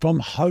then from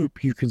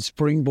hope, you can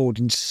springboard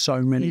into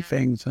so many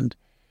things. And,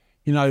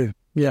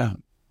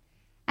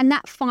 And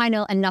that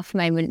final enough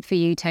moment for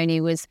you,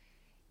 Tony, was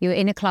you were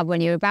in a club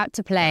when you were about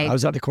to play. I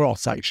was at the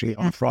Cross, actually,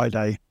 on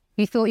Friday.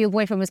 You thought your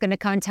boyfriend was going to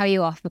come and tell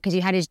you off because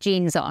you had his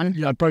jeans on.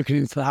 Yeah, I'd broken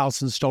into the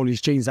house and stole his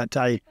jeans that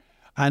day.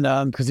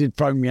 And because he'd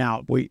thrown me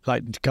out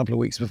a couple of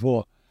weeks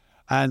before.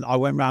 And I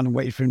went round and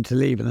waited for him to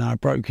leave. And then I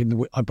broke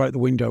the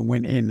window and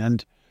went in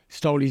and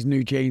stole his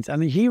new jeans.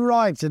 And he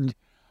arrived and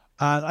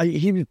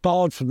he was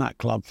barred from that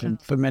club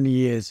for many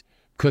years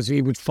because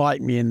he would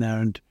fight me in there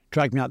and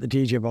drag me out the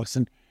DJ box.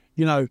 And,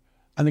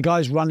 and the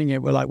guys running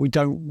it were like, we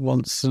don't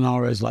want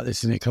scenarios like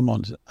this in it, come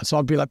on. So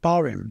I'd be like,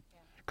 bar him,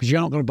 because you're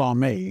not going to bar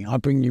me. I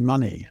bring you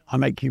money. I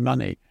make you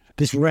money.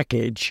 This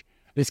wreckage,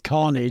 this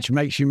carnage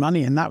makes you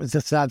money. And that was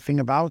the sad thing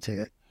about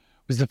it,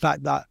 was the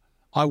fact that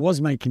I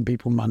was making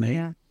people money.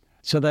 Yeah.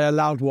 So they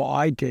allowed what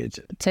I did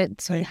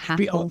to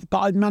happen. But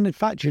I'd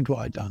manufactured what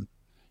I'd done.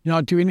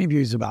 I'd do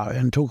interviews about it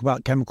and talk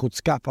about chemical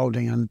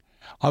scaffolding. And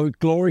I would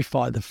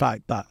glorify the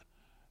fact that,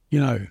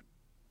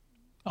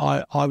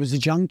 I was a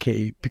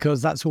junkie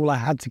because that's all I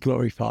had to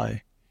glorify.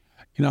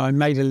 I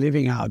made a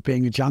living out of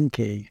being a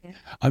junkie.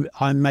 Yeah.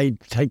 I made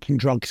taking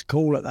drugs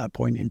cool at that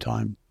point in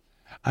time.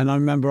 And I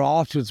remember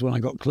afterwards when I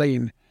got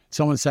clean,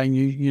 someone saying,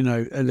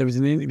 there was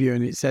an interview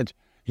and it said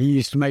he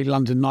used to make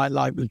London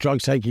nightlife, the drug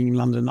taking in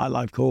London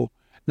nightlife cool.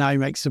 Now he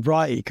makes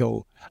sobriety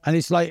cool. And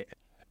it's like,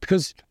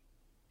 because,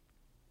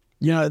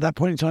 at that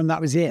point in time,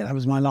 that was it. That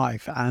was my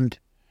life. And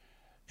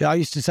I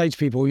used to say to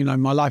people,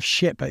 my life's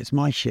shit, but it's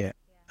my shit.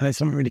 And there's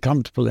something really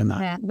comfortable in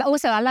that. Yeah. But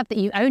also, I love that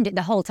you owned it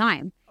the whole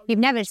time. You've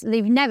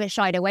never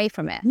shied away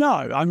from it. No,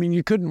 I mean,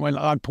 you couldn't. When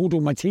I pulled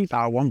all my teeth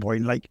out at one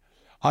point,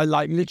 I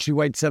literally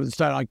weighed 7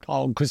 stone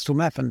on crystal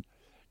meth. And,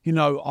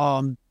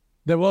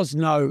 there was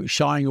no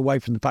shying away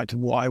from the fact of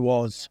what I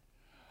was.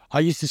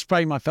 I used to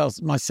spray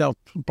myself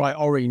bright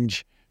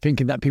orange,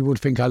 thinking that people would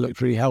think I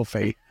looked really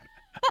healthy.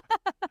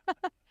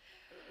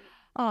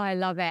 Oh, I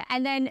love it.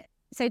 And then,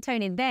 so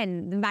Tony,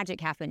 then the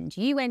magic happened.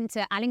 You went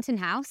to Allington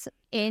House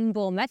in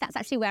Bournemouth. That's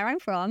actually where I'm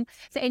from.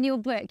 So in your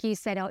book, you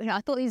said,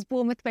 I thought these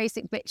Bournemouth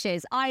basic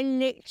bitches. I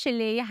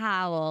literally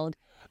howled.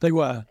 They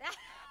were.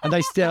 And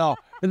they still are.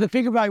 And the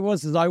thing about it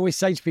was, as I always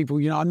say to people,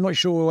 I'm not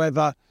sure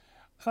whether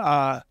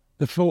it's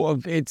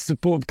the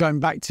thought of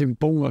going back to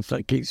Bournemouth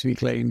that keeps me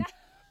clean.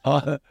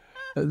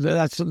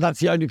 That's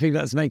the only thing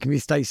that's making me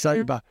stay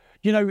sober.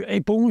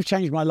 Bournemouth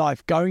changed my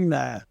life. Going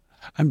there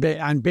and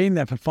being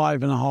there for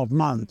 5.5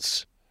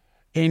 months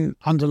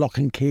under lock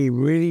and key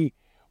really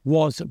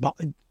was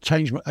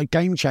a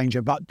game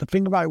changer. But the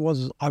thing about it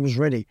was, I was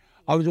ready.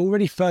 I was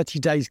already 30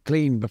 days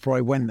clean before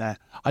I went there.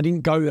 I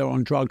didn't go there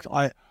on drugs.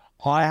 I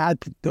had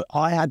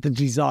the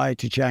desire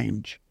to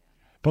change.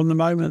 From the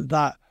moment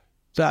that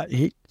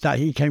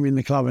he came in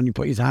the club and he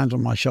put his hand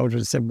on my shoulder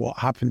and said, "What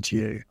happened to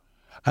you?"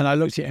 And I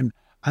looked at him,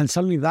 and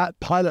suddenly that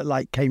pilot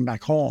light came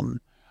back on,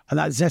 and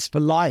that zest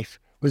for life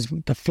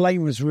the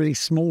flame was really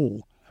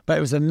small, but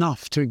it was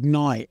enough to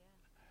ignite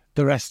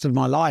the rest of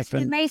my life.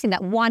 It's amazing,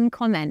 that one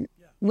comment,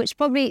 which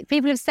probably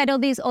people have said all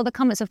the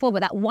comments before,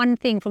 but that one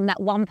thing from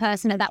that one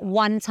person at that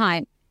one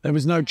time. There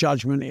was no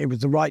judgment. It was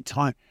the right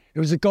time. It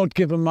was a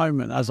God-given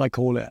moment, as I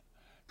call it,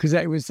 because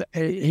it was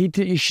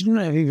he shouldn't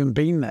have even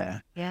been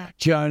there. Yeah.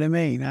 Do you know what I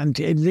mean? And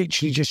it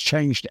literally just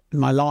changed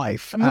my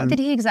life. And what did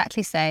he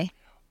exactly say?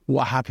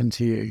 What happened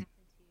to you?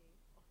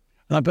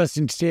 And I burst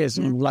into tears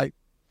and like,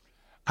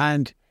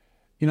 and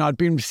you know, I'd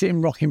been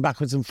sitting rocking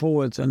backwards and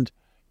forwards, and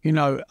you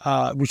know,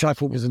 which I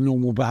thought was a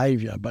normal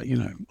behaviour, but you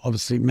know,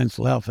 obviously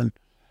mental health, and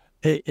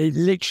it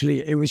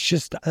literally, it was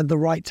just at the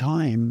right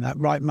time, that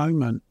right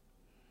moment.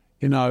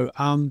 You know,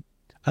 and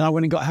I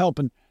went and got help,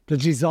 and the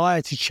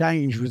desire to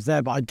change was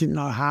there, but I didn't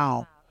know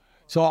how.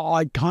 So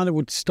I kind of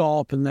would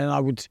stop, and then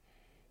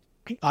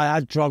I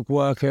had drug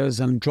workers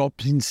and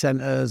drop-in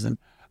centres, and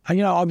you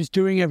know, I was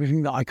doing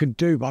everything that I could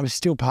do, but I was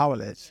still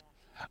powerless.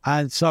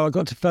 And so I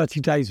got to 30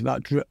 days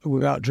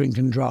without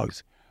drinking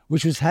drugs,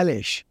 which was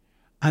hellish.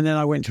 And then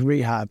I went to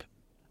rehab,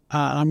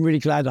 and I'm really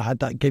glad I had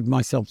that, gave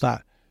myself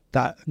that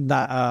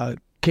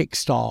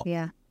kickstart.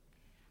 Yeah.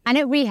 And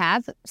at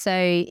rehab,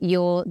 so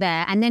you're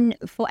there. And then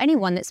for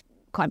anyone that's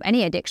got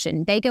any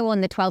addiction, they go on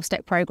the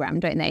 12-step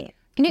program, don't they?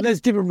 There's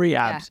different rehabs.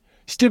 Yeah.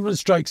 It's different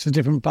strokes for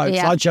different folks.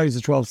 Yeah. I chose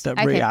the 12-step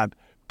rehab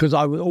because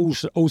I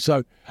was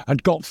also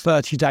had got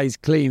 30 days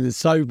clean and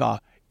sober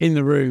in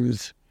the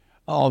rooms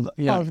of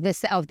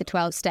the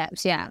 12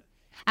 steps, yeah.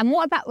 And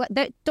what about,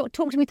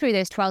 talk to me through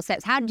those 12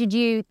 steps. How did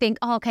you think,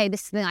 okay,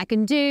 this is the thing I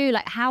can do?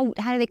 Like, how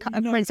do they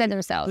present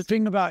themselves? The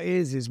thing about it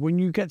is when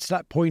you get to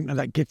that point of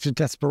that gift of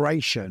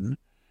desperation,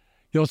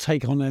 you'll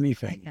take on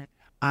anything. Okay.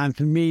 And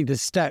for me, the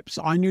steps,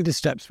 I knew the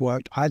steps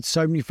worked. I had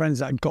so many friends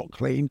that had got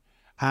clean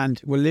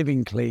and were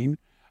living clean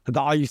that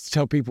I used to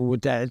tell people were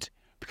dead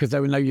because they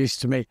were no use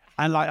to me.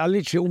 And like, I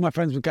literally, all my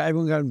friends would go,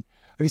 everyone going,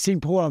 have you seen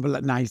Paul? I'd be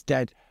like, nah, he's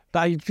dead.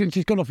 But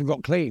he's gone off and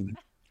got clean,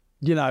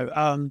 you know.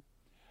 And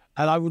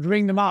I would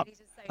ring them up.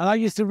 And I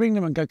used to ring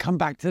them and go, come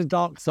back to the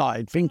dark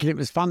side, thinking it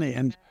was funny.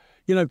 And,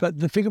 you know, but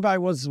the thing about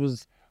it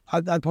was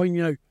at that point,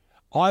 you know,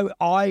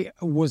 I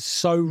was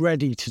so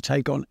ready to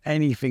take on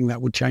anything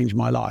that would change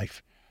my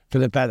life for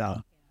the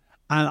better.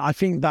 And I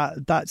think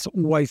that that's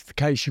always the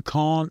case. You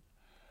can't,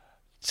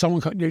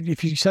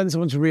 if you send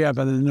someone to rehab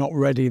and they're not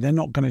ready, they're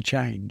not going to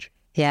change.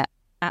 Yeah,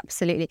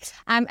 absolutely.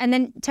 And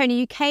then, Tony,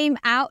 you came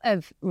out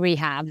of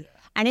rehab. Yeah.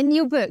 And in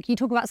your book, you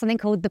talk about something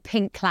called the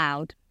pink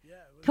cloud. Yeah,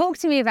 talk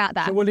to me about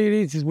that. So what it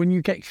is when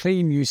you get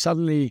clean, you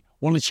suddenly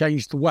want to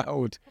change the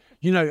world.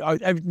 You know,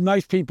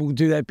 most people when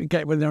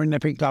they're in their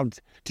pink cloud,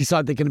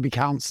 decide they're going to be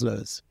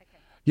counsellors. Okay.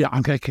 Yeah,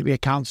 I'm going to be a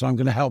counsellor. I'm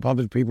going to help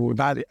other people with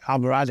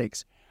other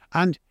addicts.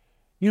 And,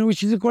 you know,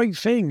 which is a great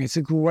thing. It's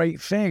a great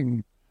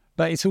thing.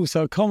 But it's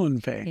also a common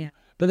thing. Yeah.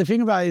 But the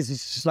thing about it is,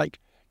 it's just like,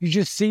 you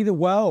just see the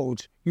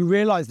world. You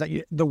realise that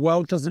the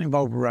world doesn't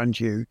evolve around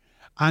you.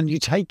 And you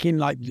take in,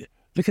 like,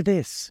 look at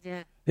this.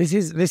 Yeah.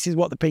 This is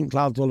what the pink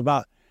cloud's all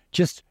about.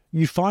 Just,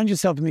 you find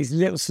yourself in these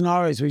little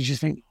scenarios where you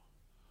just think,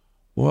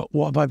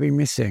 what have I been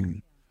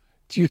missing?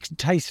 You can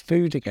taste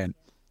food again.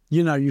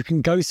 You know, you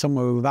can go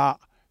somewhere without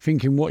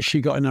thinking what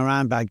she got in her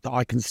handbag that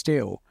I can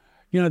steal.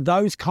 You know,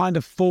 those kind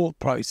of thought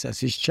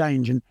processes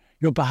change and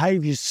your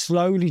behaviour is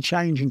slowly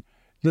changing.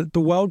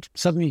 The world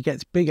suddenly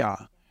gets bigger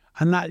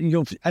and that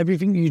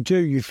everything you do,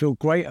 you feel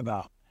great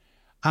about.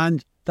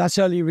 And that's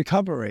early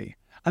recovery.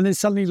 And then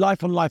suddenly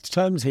life on life's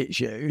terms hits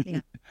you.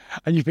 Yeah.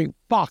 And you think,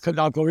 fuck,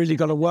 I've really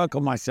got to work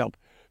on myself.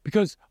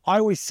 Because I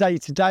always say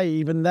today,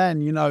 even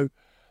then, you know,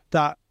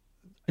 that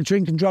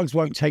drinking drugs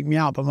won't take me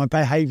out, but my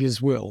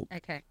behaviours will.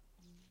 Okay.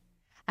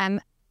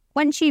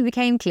 Once you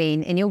became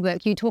clean, in your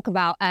book, you talk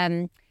about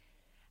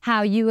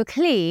how you were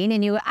clean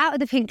and you were out of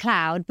the pink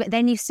cloud, but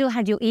then you still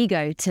had your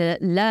ego to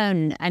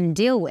learn and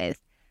deal with.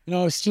 You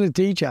know, I was still a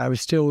DJ. I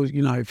was still,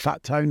 you know,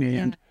 Fat Tony.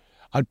 Yeah. And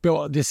I'd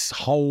built this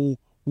whole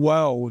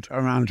world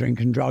around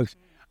drinking drugs.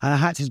 And I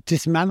had to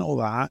dismantle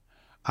that.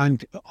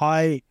 And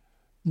I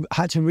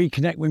had to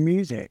reconnect with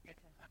music. Okay.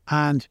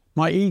 And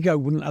my ego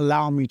wouldn't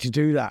allow me to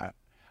do that.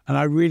 And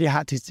I really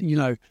had to, you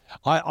know,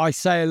 I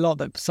say a lot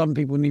that some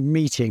people need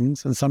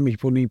meetings and some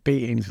people need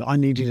beatings. I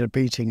needed a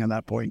beating at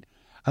that point.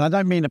 And I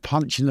don't mean a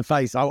punch in the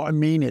face. What I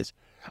mean is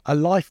a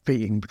life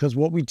beating, because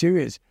what we do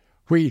is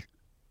we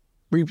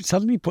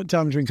suddenly put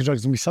down drinking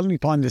drugs and we suddenly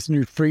find this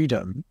new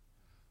freedom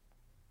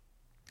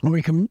and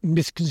we can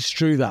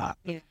misconstrue that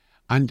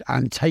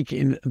and take it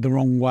in the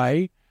wrong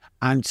way.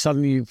 And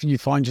suddenly you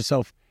find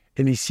yourself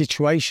in these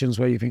situations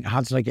where you think,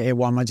 how did I get here?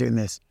 Why am I doing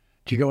this?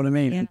 Do you get what I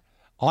mean? Yeah.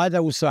 I'd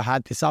also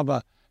had this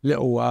other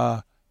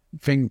little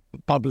thing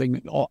bubbling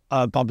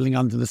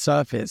under the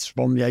surface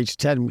from the age of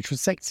 10, which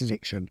was sex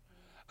addiction.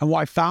 And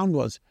what I found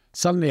was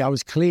suddenly I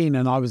was clean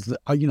and I was,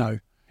 you know,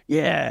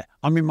 yeah,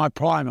 I'm in my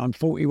prime. I'm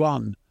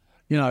 41.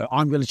 You know,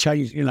 I'm going to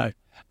change, you know.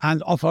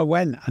 And off I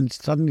went. And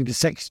suddenly the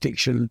sex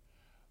addiction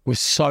was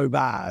so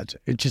bad.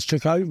 It just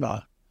took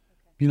over,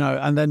 you know.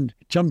 And then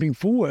jumping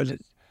forward,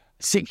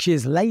 6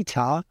 years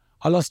later,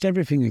 I lost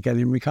everything again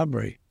in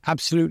recovery.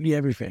 Absolutely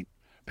everything.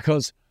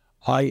 Because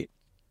I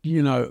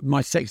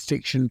my sex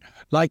addiction,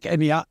 like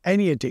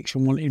any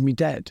addiction, wanted me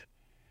dead.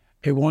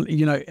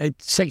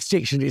 Sex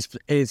addiction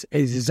is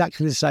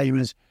exactly the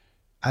same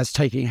as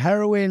taking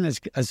heroin,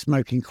 as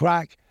smoking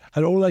crack,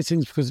 and all those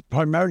things, because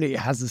primarily it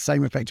has the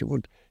same effect. It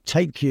would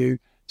take you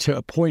to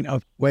a point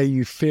of where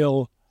you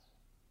feel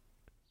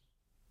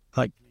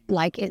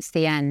like it's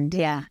the end,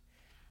 yeah.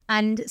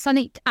 And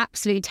something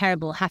absolutely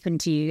terrible happened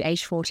to you,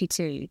 age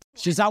 42. I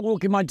was out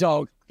walking my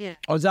dog. Yeah.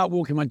 I was out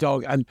walking my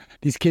dog, and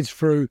these kids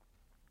threw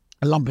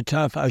a lump of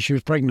turf at her. She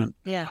was pregnant.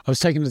 Yeah. I was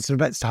taking her to the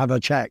vets to have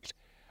her checked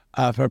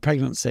for a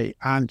pregnancy,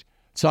 and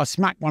so I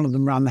smacked one of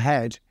them around the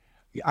head.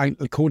 I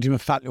called him a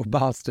fat little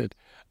bastard,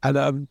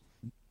 and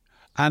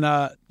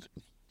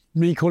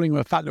me calling him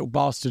a fat little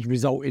bastard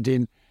resulted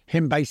in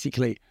him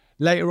basically.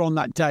 Later on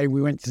that day,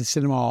 we went to the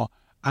cinema,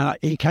 and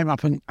he came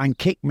up and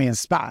kicked me and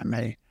spat at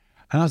me.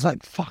 And I was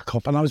like, fuck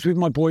off. And I was with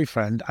my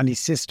boyfriend and his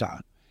sister.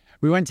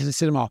 We went to the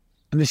cinema,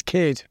 and this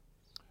kid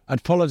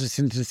had followed us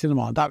into the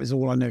cinema. That was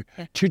all I knew.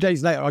 Yeah. 2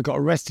 days later, I got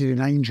arrested in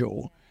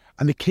Angel,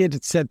 and the kid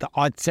had said that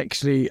I'd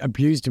sexually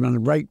abused him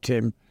and raped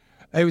him.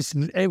 It was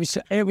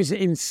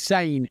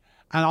insane.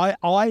 And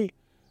I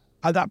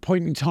at that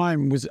point in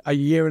time, was a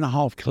year and a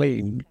half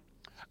clean.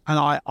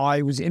 And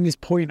I was in this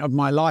point of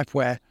my life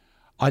where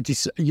I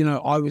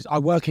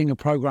working a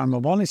program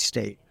of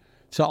honesty.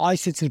 So I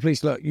said to the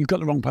police, look, you've got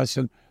the wrong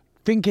person,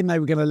 thinking they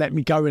were going to let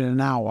me go in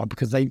an hour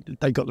because they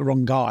got the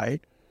wrong guy.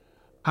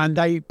 And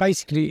they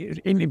basically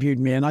interviewed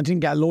me, and I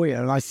didn't get a lawyer.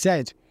 And I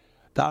said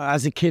that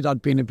as a kid,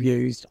 I'd been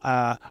abused.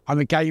 I'm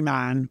a gay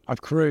man.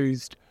 I've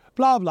cruised,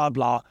 blah, blah,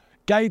 blah.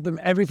 Gave them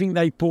everything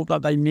they thought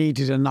that they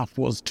needed enough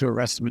was to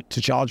arrest me,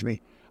 to charge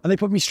me. And they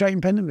put me straight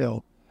in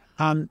Pentonville.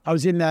 I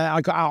was in there,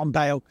 I got out on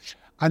bail,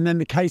 and then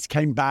the case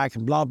came back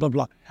and blah, blah,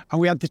 blah. And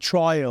we had the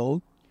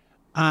trial,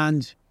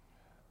 and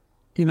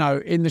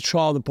in the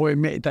trial, the boy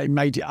admitted that he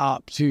made it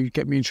up to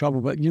get me in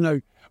trouble. But,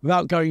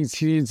 without going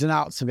into the ins and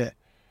outs of it,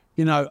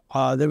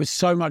 there was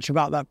so much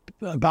about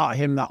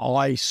him that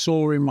I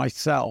saw in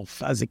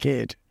myself as a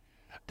kid.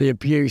 The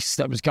abuse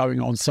that was going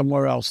on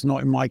somewhere else,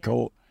 not in my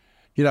court.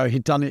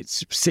 He'd done it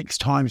 6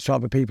 times to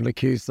other people,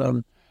 accused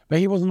them. But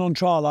he wasn't on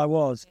trial, I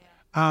was.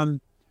 Yeah.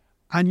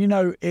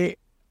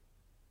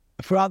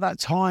 Throughout that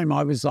time,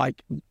 I was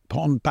like put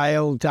on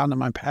bail down at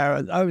my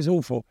parents. It was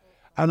awful.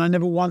 And I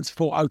never once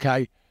thought,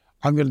 okay,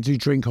 I'm going to do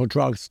drink or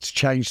drugs to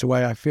change the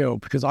way I feel,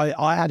 because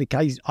I had a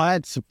case, I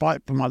had to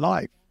fight for my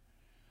life.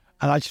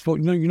 And I just thought,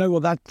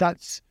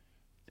 that's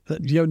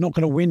you're not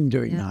going to win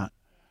doing that.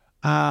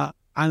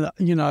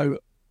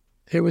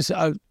 It was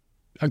a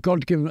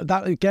God-given,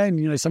 that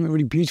again, something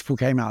really beautiful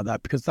came out of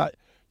that, because that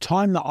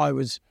time that I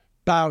was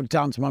bowed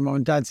down to my mum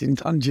and dad's in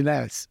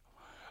Dungeness,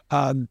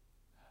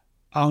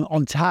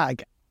 on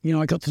tag,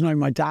 I got to know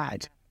my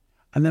dad.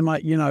 And then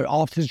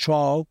after the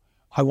trial,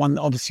 I won,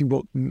 obviously,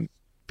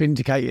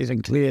 vindicated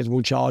and cleared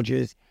all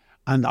charges,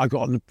 and I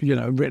got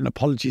written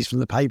apologies from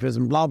the papers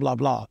and blah blah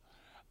blah.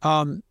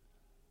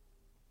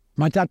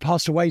 My dad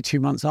passed away 2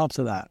 months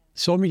after that.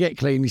 Saw me get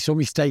clean, he saw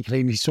me stay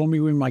clean, he saw me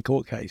win my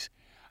court case.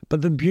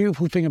 But the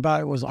beautiful thing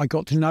about it was I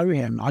got to know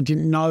him. I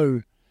didn't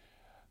know,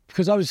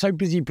 because I was so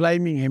busy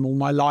blaming him all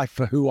my life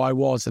for who I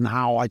was and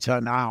how I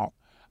turned out,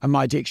 and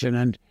my addiction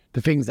and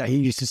the things that he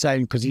used to say,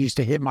 because he used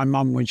to hit my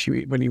mum when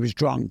he was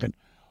drunk, and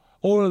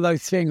all of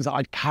those things that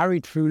I'd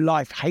carried through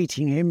life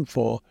hating him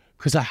for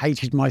because I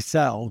hated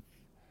myself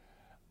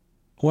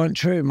weren't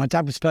true. My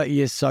dad was 30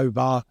 years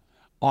sober.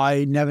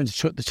 I never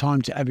took the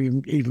time to ever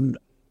even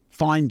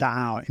find that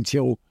out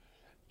until,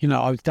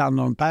 I was down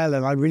on bail.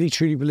 And I really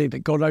truly believe that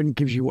God only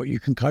gives you what you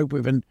can cope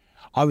with. And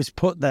I was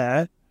put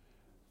there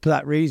for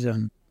that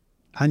reason.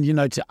 And,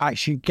 to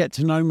actually get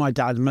to know my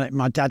dad,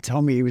 my dad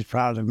told me he was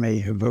proud of me,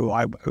 who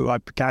I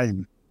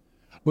became,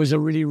 was a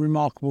really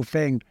remarkable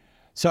thing.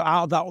 So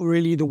out of that,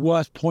 really the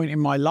worst point in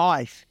my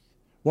life,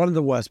 one of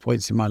the worst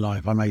points in my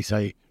life, I may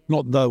say,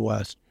 not the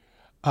worst,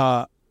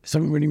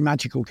 something really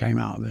magical came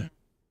out of it.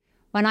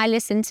 When I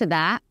listened to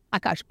that, I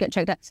got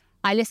choked up.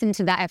 I listened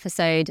to that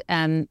episode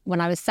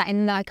when I was sat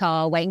in my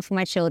car waiting for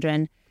my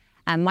children.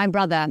 And my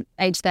brother,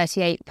 age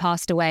 38,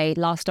 passed away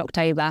last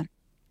October.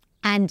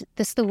 And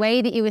just the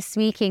way that you were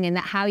speaking and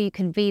that how you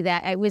can be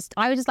there, I was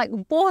just like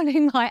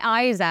bawling my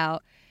eyes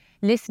out,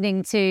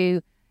 listening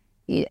to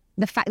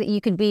the fact that you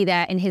could be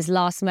there in his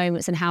last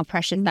moments and how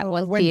precious that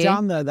was for you. I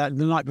went down there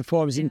the night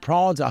before. I was in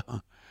Prada,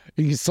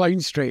 in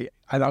Sloane Street,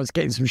 and I was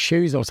getting some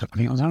shoes or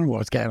something. I don't know what I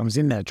was getting. I was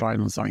in there trying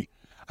on something.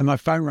 And my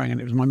phone rang,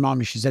 and it was my mum.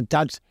 And she said,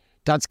 Dad's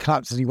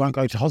collapsed and he won't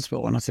go to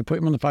hospital. And I said, put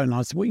him on the phone. And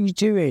I said, what are you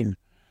doing?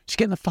 Just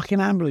get in the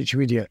fucking ambulance,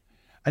 you idiot.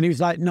 And he was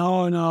like,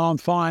 no, I'm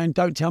fine.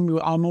 Don't tell me.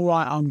 I'm all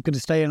right. I'm going to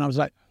stay in. I was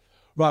like,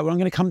 right, well, I'm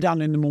going to come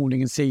down in the morning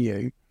and see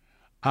you.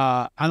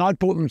 And I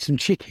bought them some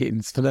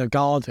chickens for their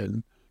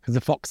garden because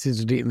the foxes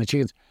had eaten the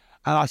chickens.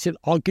 And I said,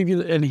 I'll give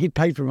you, and he'd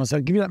paid for them. I said,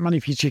 I'll give you that money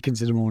for your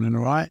chickens in the morning,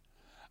 all right?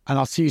 And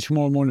I'll see you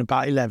tomorrow morning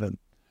about 11.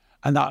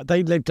 And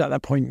they lived at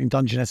that point in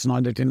Dungeness and I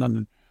lived in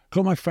London.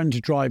 Got my friend to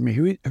drive me,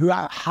 who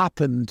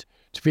happened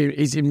to be,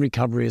 is in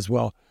recovery as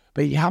well.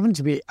 But he happened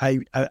to be a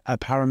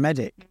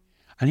paramedic.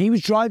 And he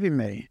was driving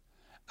me.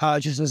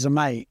 just as a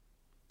mate.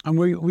 And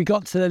we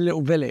got to the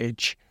little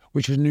village,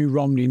 which was New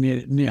Romney,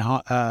 near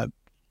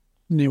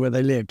where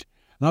they lived.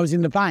 And I was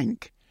in the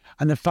bank,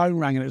 and the phone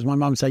rang, and it was my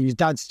mum saying, "Your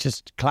dad's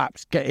just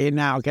collapsed. Get here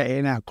now,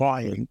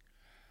 crying."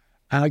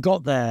 And I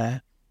got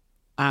there,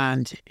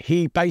 and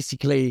he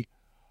basically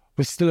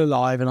was still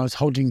alive, and I was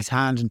holding his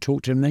hand and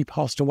talked to him. And he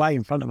passed away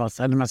in front of us,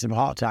 had a massive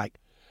heart attack.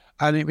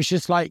 And it was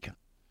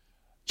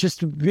just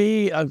to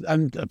be,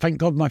 and thank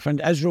God my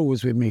friend Ezra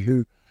was with me,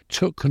 who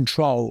took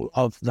control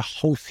of the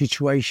whole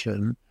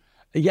situation.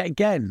 Yet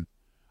again,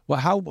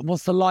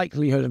 what's the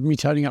likelihood of me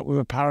turning up with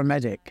a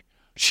paramedic?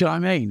 You know what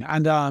I mean?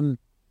 And,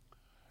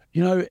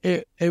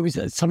 it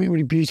was something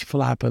really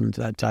beautiful happened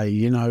that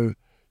day,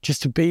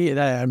 just to be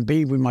there and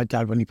be with my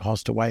dad when he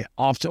passed away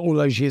after all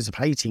those years of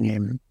hating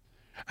him,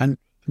 and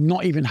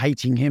not even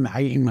hating him,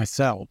 hating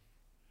myself,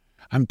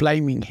 and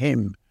blaming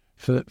him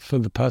for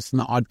the person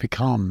that I'd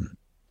become,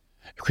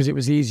 because it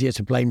was easier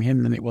to blame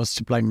him than it was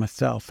to blame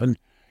myself. And,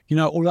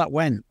 all that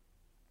went.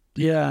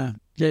 Yeah,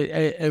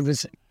 it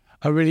was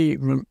a really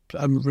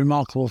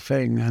remarkable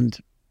thing. And,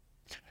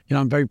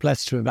 I'm very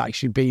blessed to have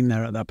actually been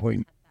there at that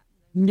point.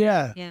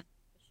 Yeah. Yeah.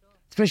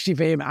 Especially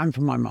for him and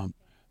for my mum.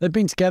 They've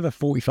been together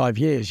 45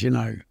 years,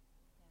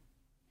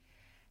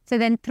 So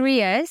then 3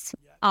 years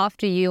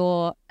after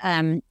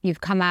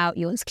you've come out,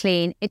 yours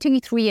clean, it took you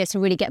 3 years to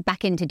really get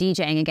back into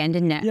DJing again,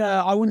 didn't it?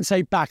 Yeah, I wouldn't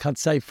say back, I'd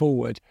say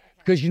forward.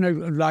 Because,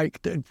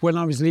 when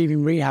I was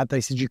leaving rehab,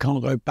 they said, you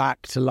can't go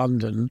back to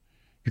London.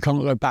 You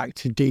can't go back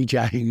to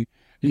DJing.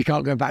 You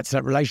can't go back to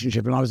that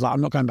relationship. And I was like,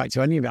 I'm not going back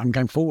to any of it. I'm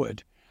going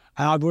forward.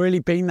 And I've really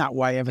been that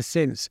way ever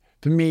since.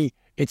 For me,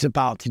 it's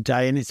about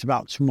today and it's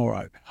about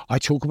tomorrow. I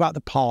talk about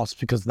the past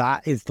because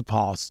that is the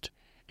past.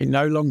 It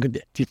no longer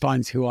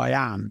defines who I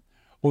am.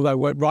 Although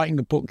we're writing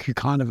a book, you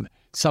kind of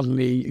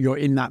suddenly you're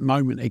in that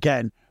moment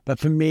again. But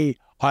for me,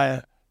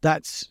 that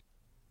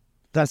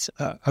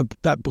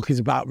book is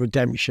about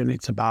redemption.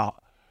 It's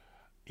about,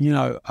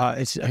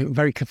 it's a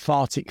very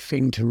cathartic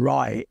thing to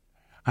write.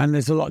 And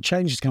there's a lot of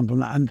changes come from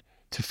that. And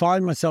to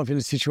find myself in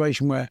a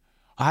situation where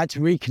I had to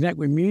reconnect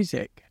with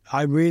music,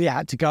 I really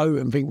had to go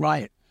and think,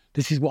 right,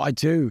 this is what I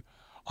do.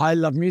 I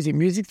love music.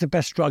 Music's the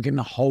best drug in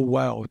the whole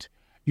world.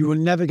 You will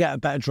never get a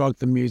better drug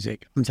than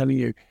music. I'm telling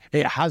you,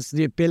 it has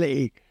the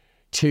ability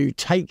to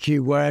take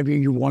you wherever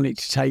you want it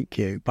to take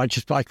you by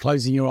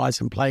closing your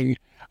eyes and playing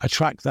a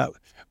track that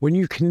when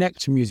you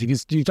connect to music,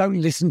 you don't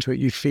listen to it,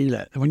 you feel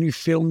it. When you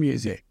feel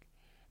music,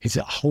 it's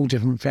a whole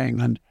different thing.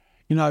 And,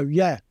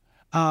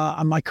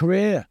 and my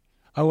career,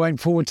 I went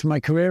forward to my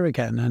career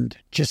again and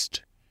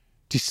just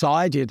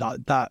decided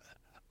that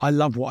I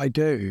love what I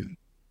do.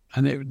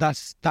 And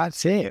that's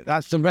it.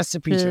 That's the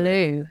recipe to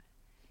it.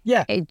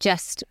 Yeah.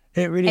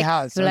 It really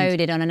has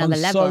exploded on another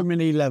level. So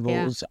many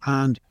levels.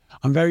 Yeah. And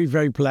I'm very,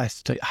 very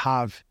blessed to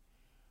have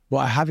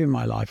what I have in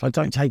my life. I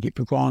don't take it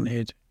for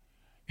granted.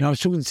 I was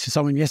talking to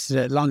someone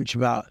yesterday at lunch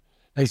about,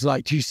 they was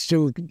like, do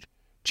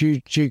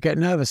you get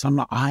nervous? I'm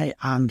like, I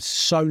am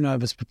so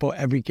nervous before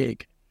every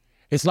gig.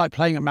 It's like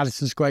playing at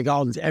Madison Square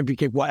Gardens, every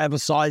gig, whatever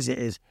size it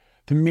is.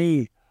 For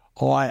me,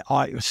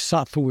 I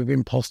suffer with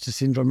imposter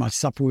syndrome. I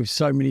suffer with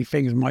so many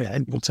things. My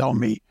head will tell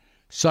me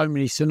so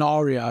many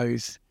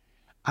scenarios,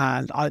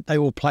 and they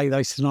will play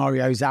those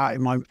scenarios out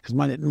in because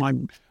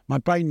my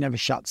brain never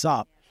shuts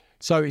up.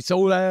 So it's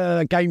all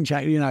a game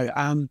changer,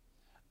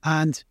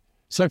 and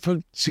so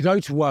to go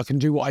to work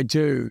and do what I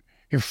do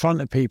in front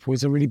of people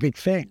is a really big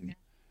thing.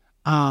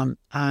 And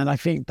I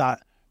think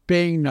that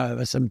being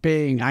nervous and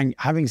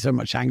having so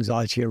much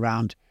anxiety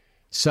around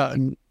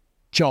certain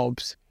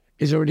jobs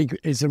is a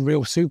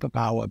real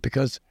superpower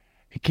because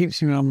it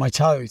keeps me on my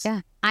toes.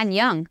 Yeah, and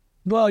young.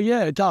 Well,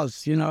 yeah, it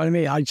does. You know what I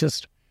mean? I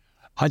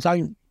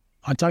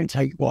don't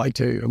take what I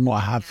do and what I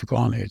have for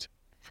granted.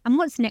 And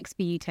what's next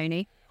for you,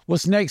 Tony?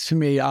 What's next for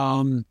me?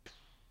 I'm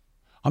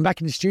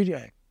back in the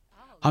studio.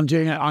 I'm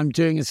doing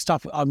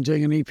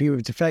an EP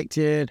with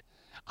Defected.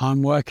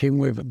 I'm working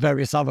with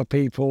various other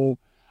people.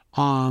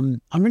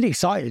 I'm really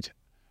excited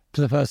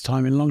for the first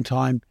time in a long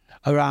time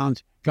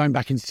around going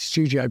back into the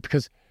studio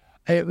because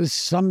it was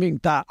something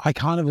that I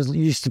kind of was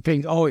used to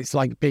think, it's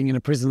like being in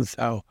a prison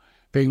cell,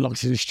 being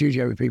locked in a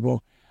studio with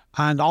people.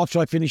 And after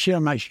I finish here,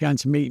 I'm actually going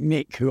to meet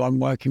Nick, who I'm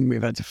working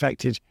with at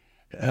Defected,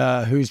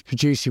 who's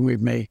producing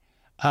with me.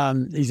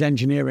 He's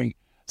engineering.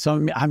 So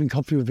I'm having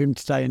coffee with him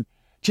today and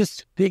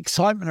just the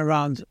excitement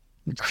around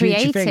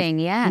creating,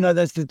 yeah.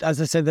 There's as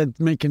I said, they're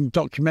making a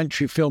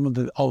documentary film of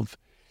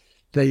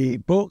the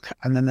book,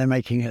 and then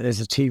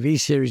there's a TV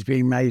series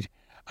being made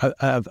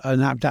of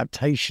an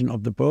adaptation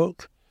of the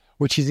book,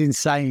 which is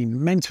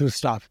insane, mental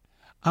stuff.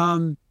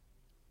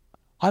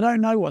 I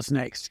don't know what's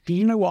next.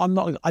 You know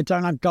what? I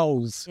don't have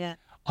goals. Yeah.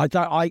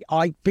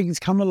 I things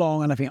come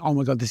along and I think, oh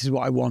my God, this is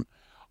what I want.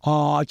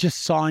 I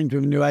just signed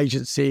with a new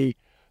agency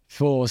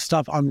for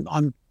stuff.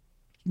 I'm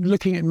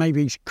looking at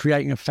maybe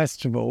creating a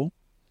festival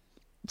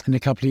in a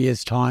couple of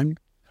years' time,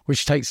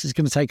 which is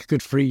going to take a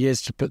good 3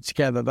 years to put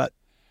together. But,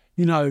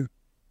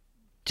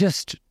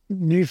 just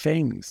new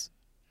things.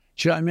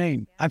 Do you know what I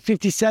mean? At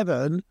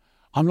 57,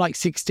 I'm like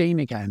 16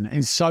 again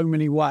in so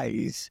many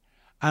ways.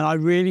 And I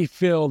really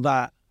feel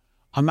that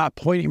I'm at a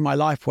point in my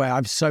life where I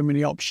have so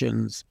many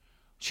options.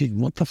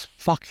 What the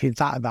fuck is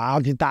that about? How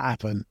did that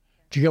happen?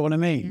 Do you get what I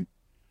mean?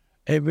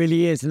 It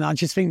really is. And I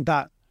just think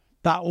that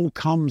all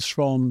comes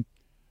from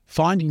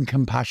finding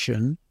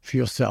compassion for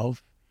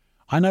yourself.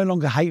 I no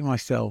longer hate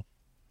myself.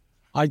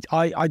 I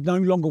no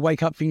longer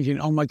wake up thinking,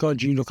 oh my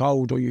God, you look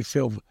old, or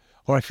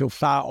I feel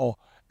fat, or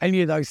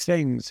any of those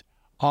things.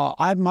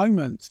 I have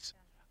moments,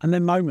 and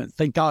then moments,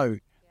 they go.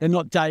 They're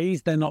not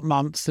days, they're not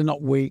months, they're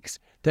not weeks,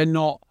 they're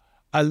not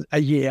a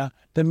year,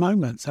 they're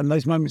moments. And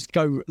those moments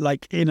go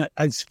like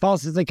as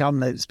fast as they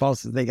come, as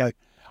fast as they go.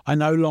 I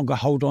no longer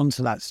hold on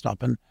to that stuff.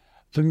 And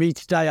for me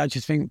today, I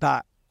just think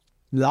that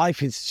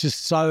life is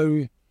just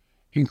so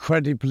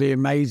incredibly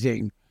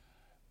amazing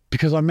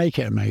because I make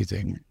it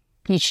amazing.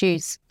 You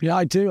choose. Yeah,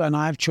 I do. And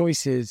I have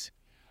choices.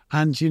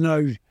 And,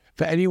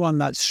 for anyone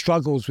that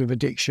struggles with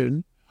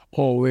addiction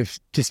or with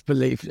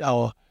disbelief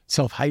or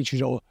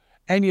self-hatred or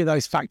any of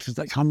those factors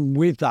that come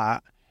with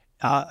that,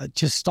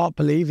 just start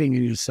believing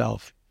in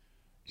yourself.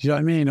 Do you know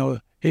what I mean?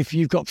 Or if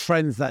you've got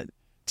friends that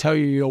tell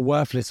you you're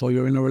worthless, or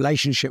you're in a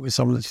relationship with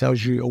someone that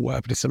tells you you're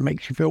worthless and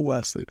makes you feel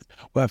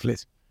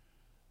worthless,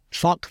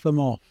 fuck them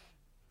off.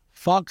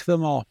 Fuck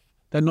them off.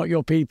 They're not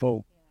your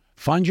people.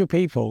 Find your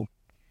people.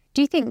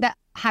 Do you think that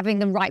having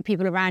the right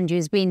people around you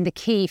has been the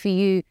key for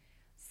you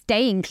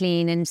staying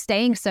clean and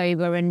staying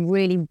sober and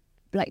really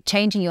like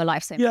changing your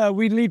life so much? Yeah,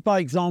 we lead by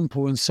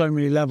example on so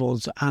many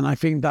levels. And I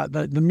think that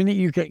the minute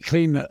you get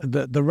clean,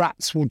 the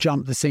rats will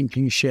jump the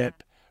sinking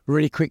ship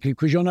really quickly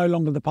because you're no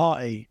longer the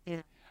party.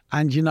 Yeah.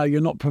 And,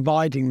 you're not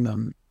providing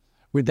them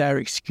with their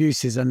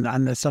excuses and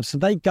their stuff. So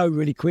they go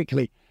really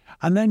quickly.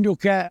 And then you'll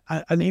get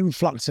an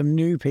influx of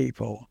new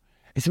people.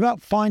 It's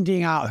about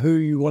finding out who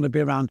you want to be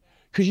around.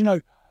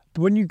 Because,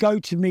 when you go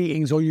to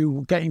meetings or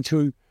you get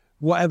into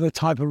whatever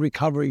type of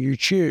recovery you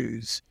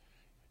choose,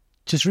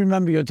 just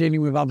remember you're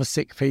dealing with other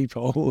sick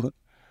people,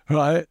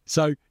 right?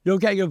 So you're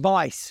getting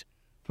advice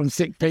from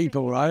sick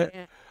people, right?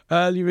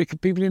 Yeah.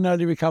 People in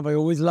early recovery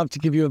always love to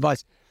give you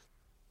advice.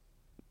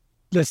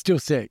 They're still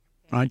sick,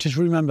 right? Just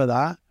remember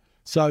that.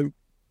 So,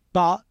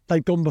 but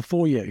they've gone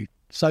before you.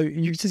 So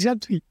you just have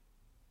to be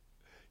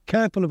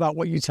careful about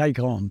what you take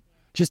on.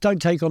 Just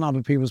don't take on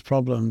other people's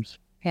problems.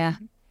 Yeah.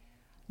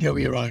 You'll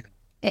be your own.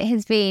 It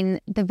has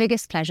been the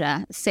biggest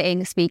pleasure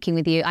speaking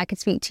with you. I could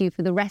speak to you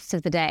for the rest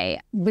of the day.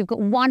 We've got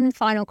one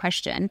final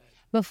question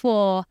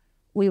before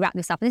we wrap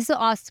this up. And this is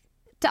asked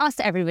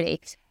to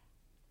everybody.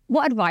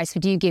 What advice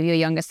would you give your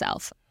younger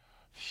self?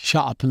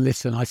 Shut up and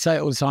listen. I say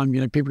it all the time.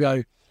 People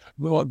go,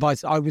 what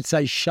advice? I would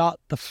say shut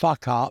the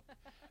fuck up,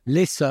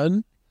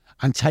 listen,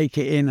 and take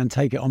it in and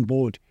take it on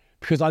board.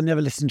 Because I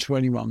never listened to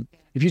anyone.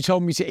 If you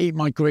told me to eat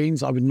my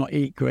greens, I would not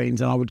eat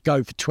greens, and I would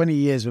go for 20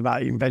 years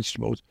without eating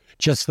vegetables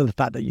just for the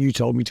fact that you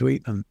told me to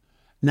eat them.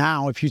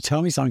 Now, if you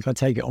tell me something, I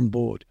take it on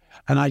board.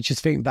 And I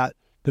just think that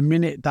the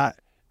minute that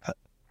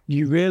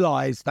you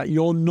realise that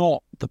you're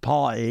not the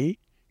party,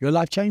 your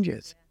life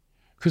changes.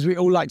 Because we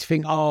all like to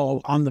think,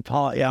 oh, I'm the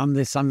party, I'm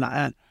this, I'm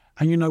that.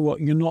 And you know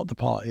what? You're not the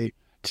party.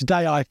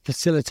 Today, I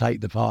facilitate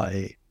the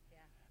party.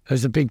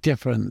 There's a big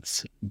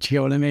difference. Do you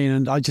know what I mean?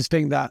 And I just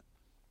think that,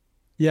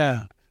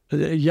 yeah,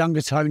 the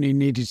younger Tony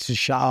needed to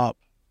shut up.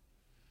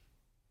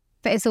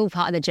 But it's all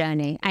part of the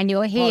journey, and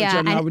you're here.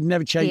 And I would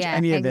never change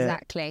any of it.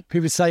 Exactly.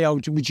 People say, oh,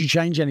 would you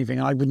change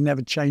anything? I would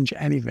never change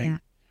anything.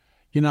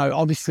 Yeah.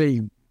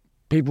 Obviously,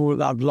 people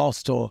that I've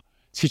lost or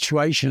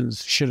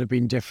situations should have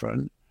been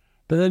different,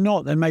 but they're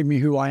not. They made me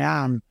who I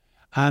am,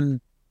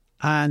 and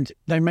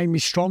they made me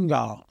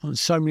stronger on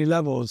so many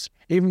levels.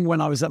 Even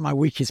when I was at my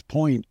weakest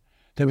point,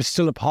 there was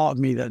still a part of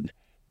me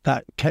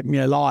that kept me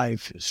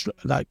alive,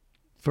 like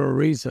for a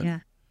reason. Yeah.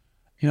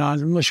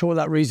 I'm not sure what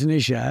that reason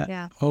is yet.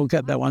 Yeah. I'll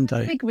get there one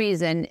day. The big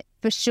reason,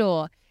 for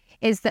sure,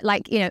 is that,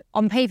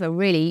 on paper,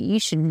 really, you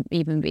shouldn't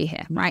even be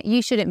here, right?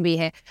 You shouldn't be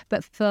here.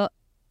 But for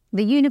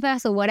the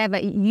universe or whatever,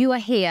 you are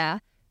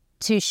here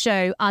to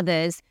show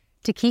others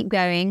to keep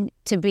going,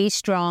 to be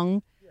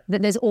strong,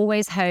 that there's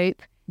always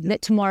hope,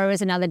 that tomorrow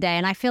is another day.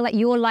 And I feel like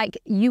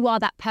you are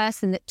that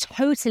person that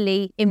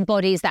totally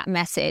embodies that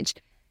message.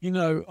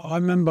 I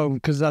remember,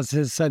 because as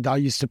I said, I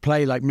used to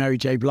play like Mary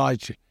J.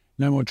 Blige,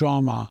 No More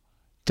Drama,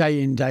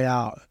 day in, day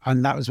out.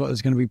 And that was what I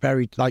was going to be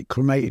buried,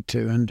 cremated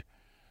to. And,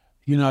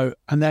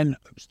 and then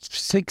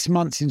 6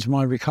 months into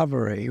my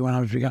recovery, when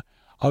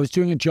I was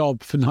doing a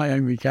job for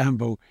Naomi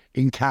Campbell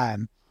in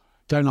Cannes.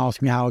 Don't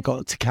ask me how I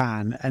got to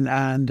Cannes.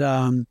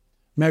 And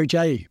Mary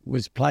J.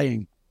 was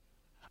playing.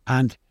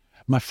 And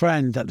my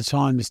friend at the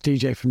time, this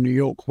DJ from New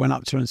York, went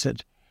up to her and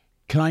said,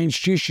 can I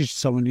introduce you to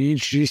someone? He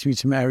introduced me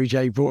to Mary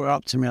J., brought her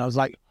up to me. I was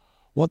like,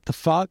 what the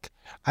fuck?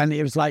 And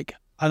it was like,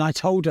 and I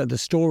told her the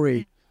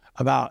story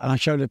about, and I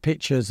showed her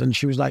pictures, and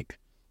she was like,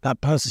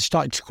 that person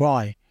started to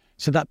cry.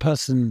 So that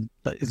person,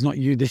 that is not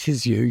you, this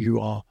is you, you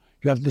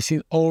have this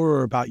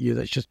aura about you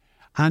that's just,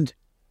 and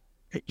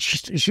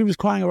she was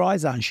crying her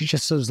eyes out, and she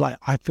just was like,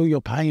 I feel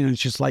your pain, and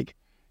it's just like,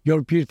 you're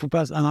a beautiful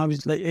person. And I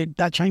was like,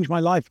 that changed my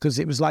life, because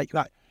it was like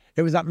that,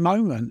 it was that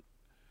moment.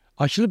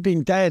 I should have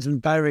been dead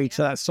and buried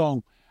to that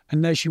song.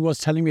 And there she was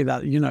telling me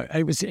that,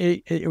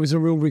 it was a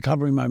real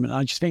recovery moment.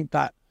 I just think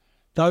that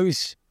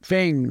those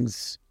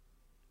things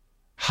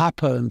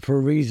happen for a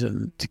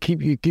reason to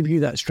give you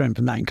that strength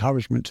and that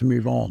encouragement to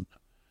move on.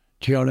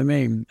 Do you know what I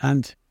mean?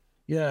 And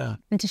yeah.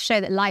 And to show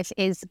that life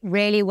is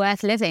really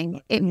worth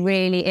living. It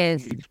really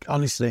is.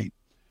 Honestly,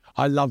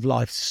 I love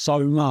life so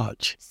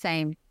much.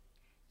 Same.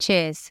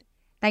 Cheers.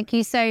 Thank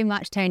you so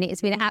much, Tony.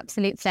 It's been an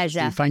absolute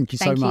pleasure. Thank you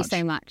so much. Thank you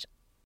so much.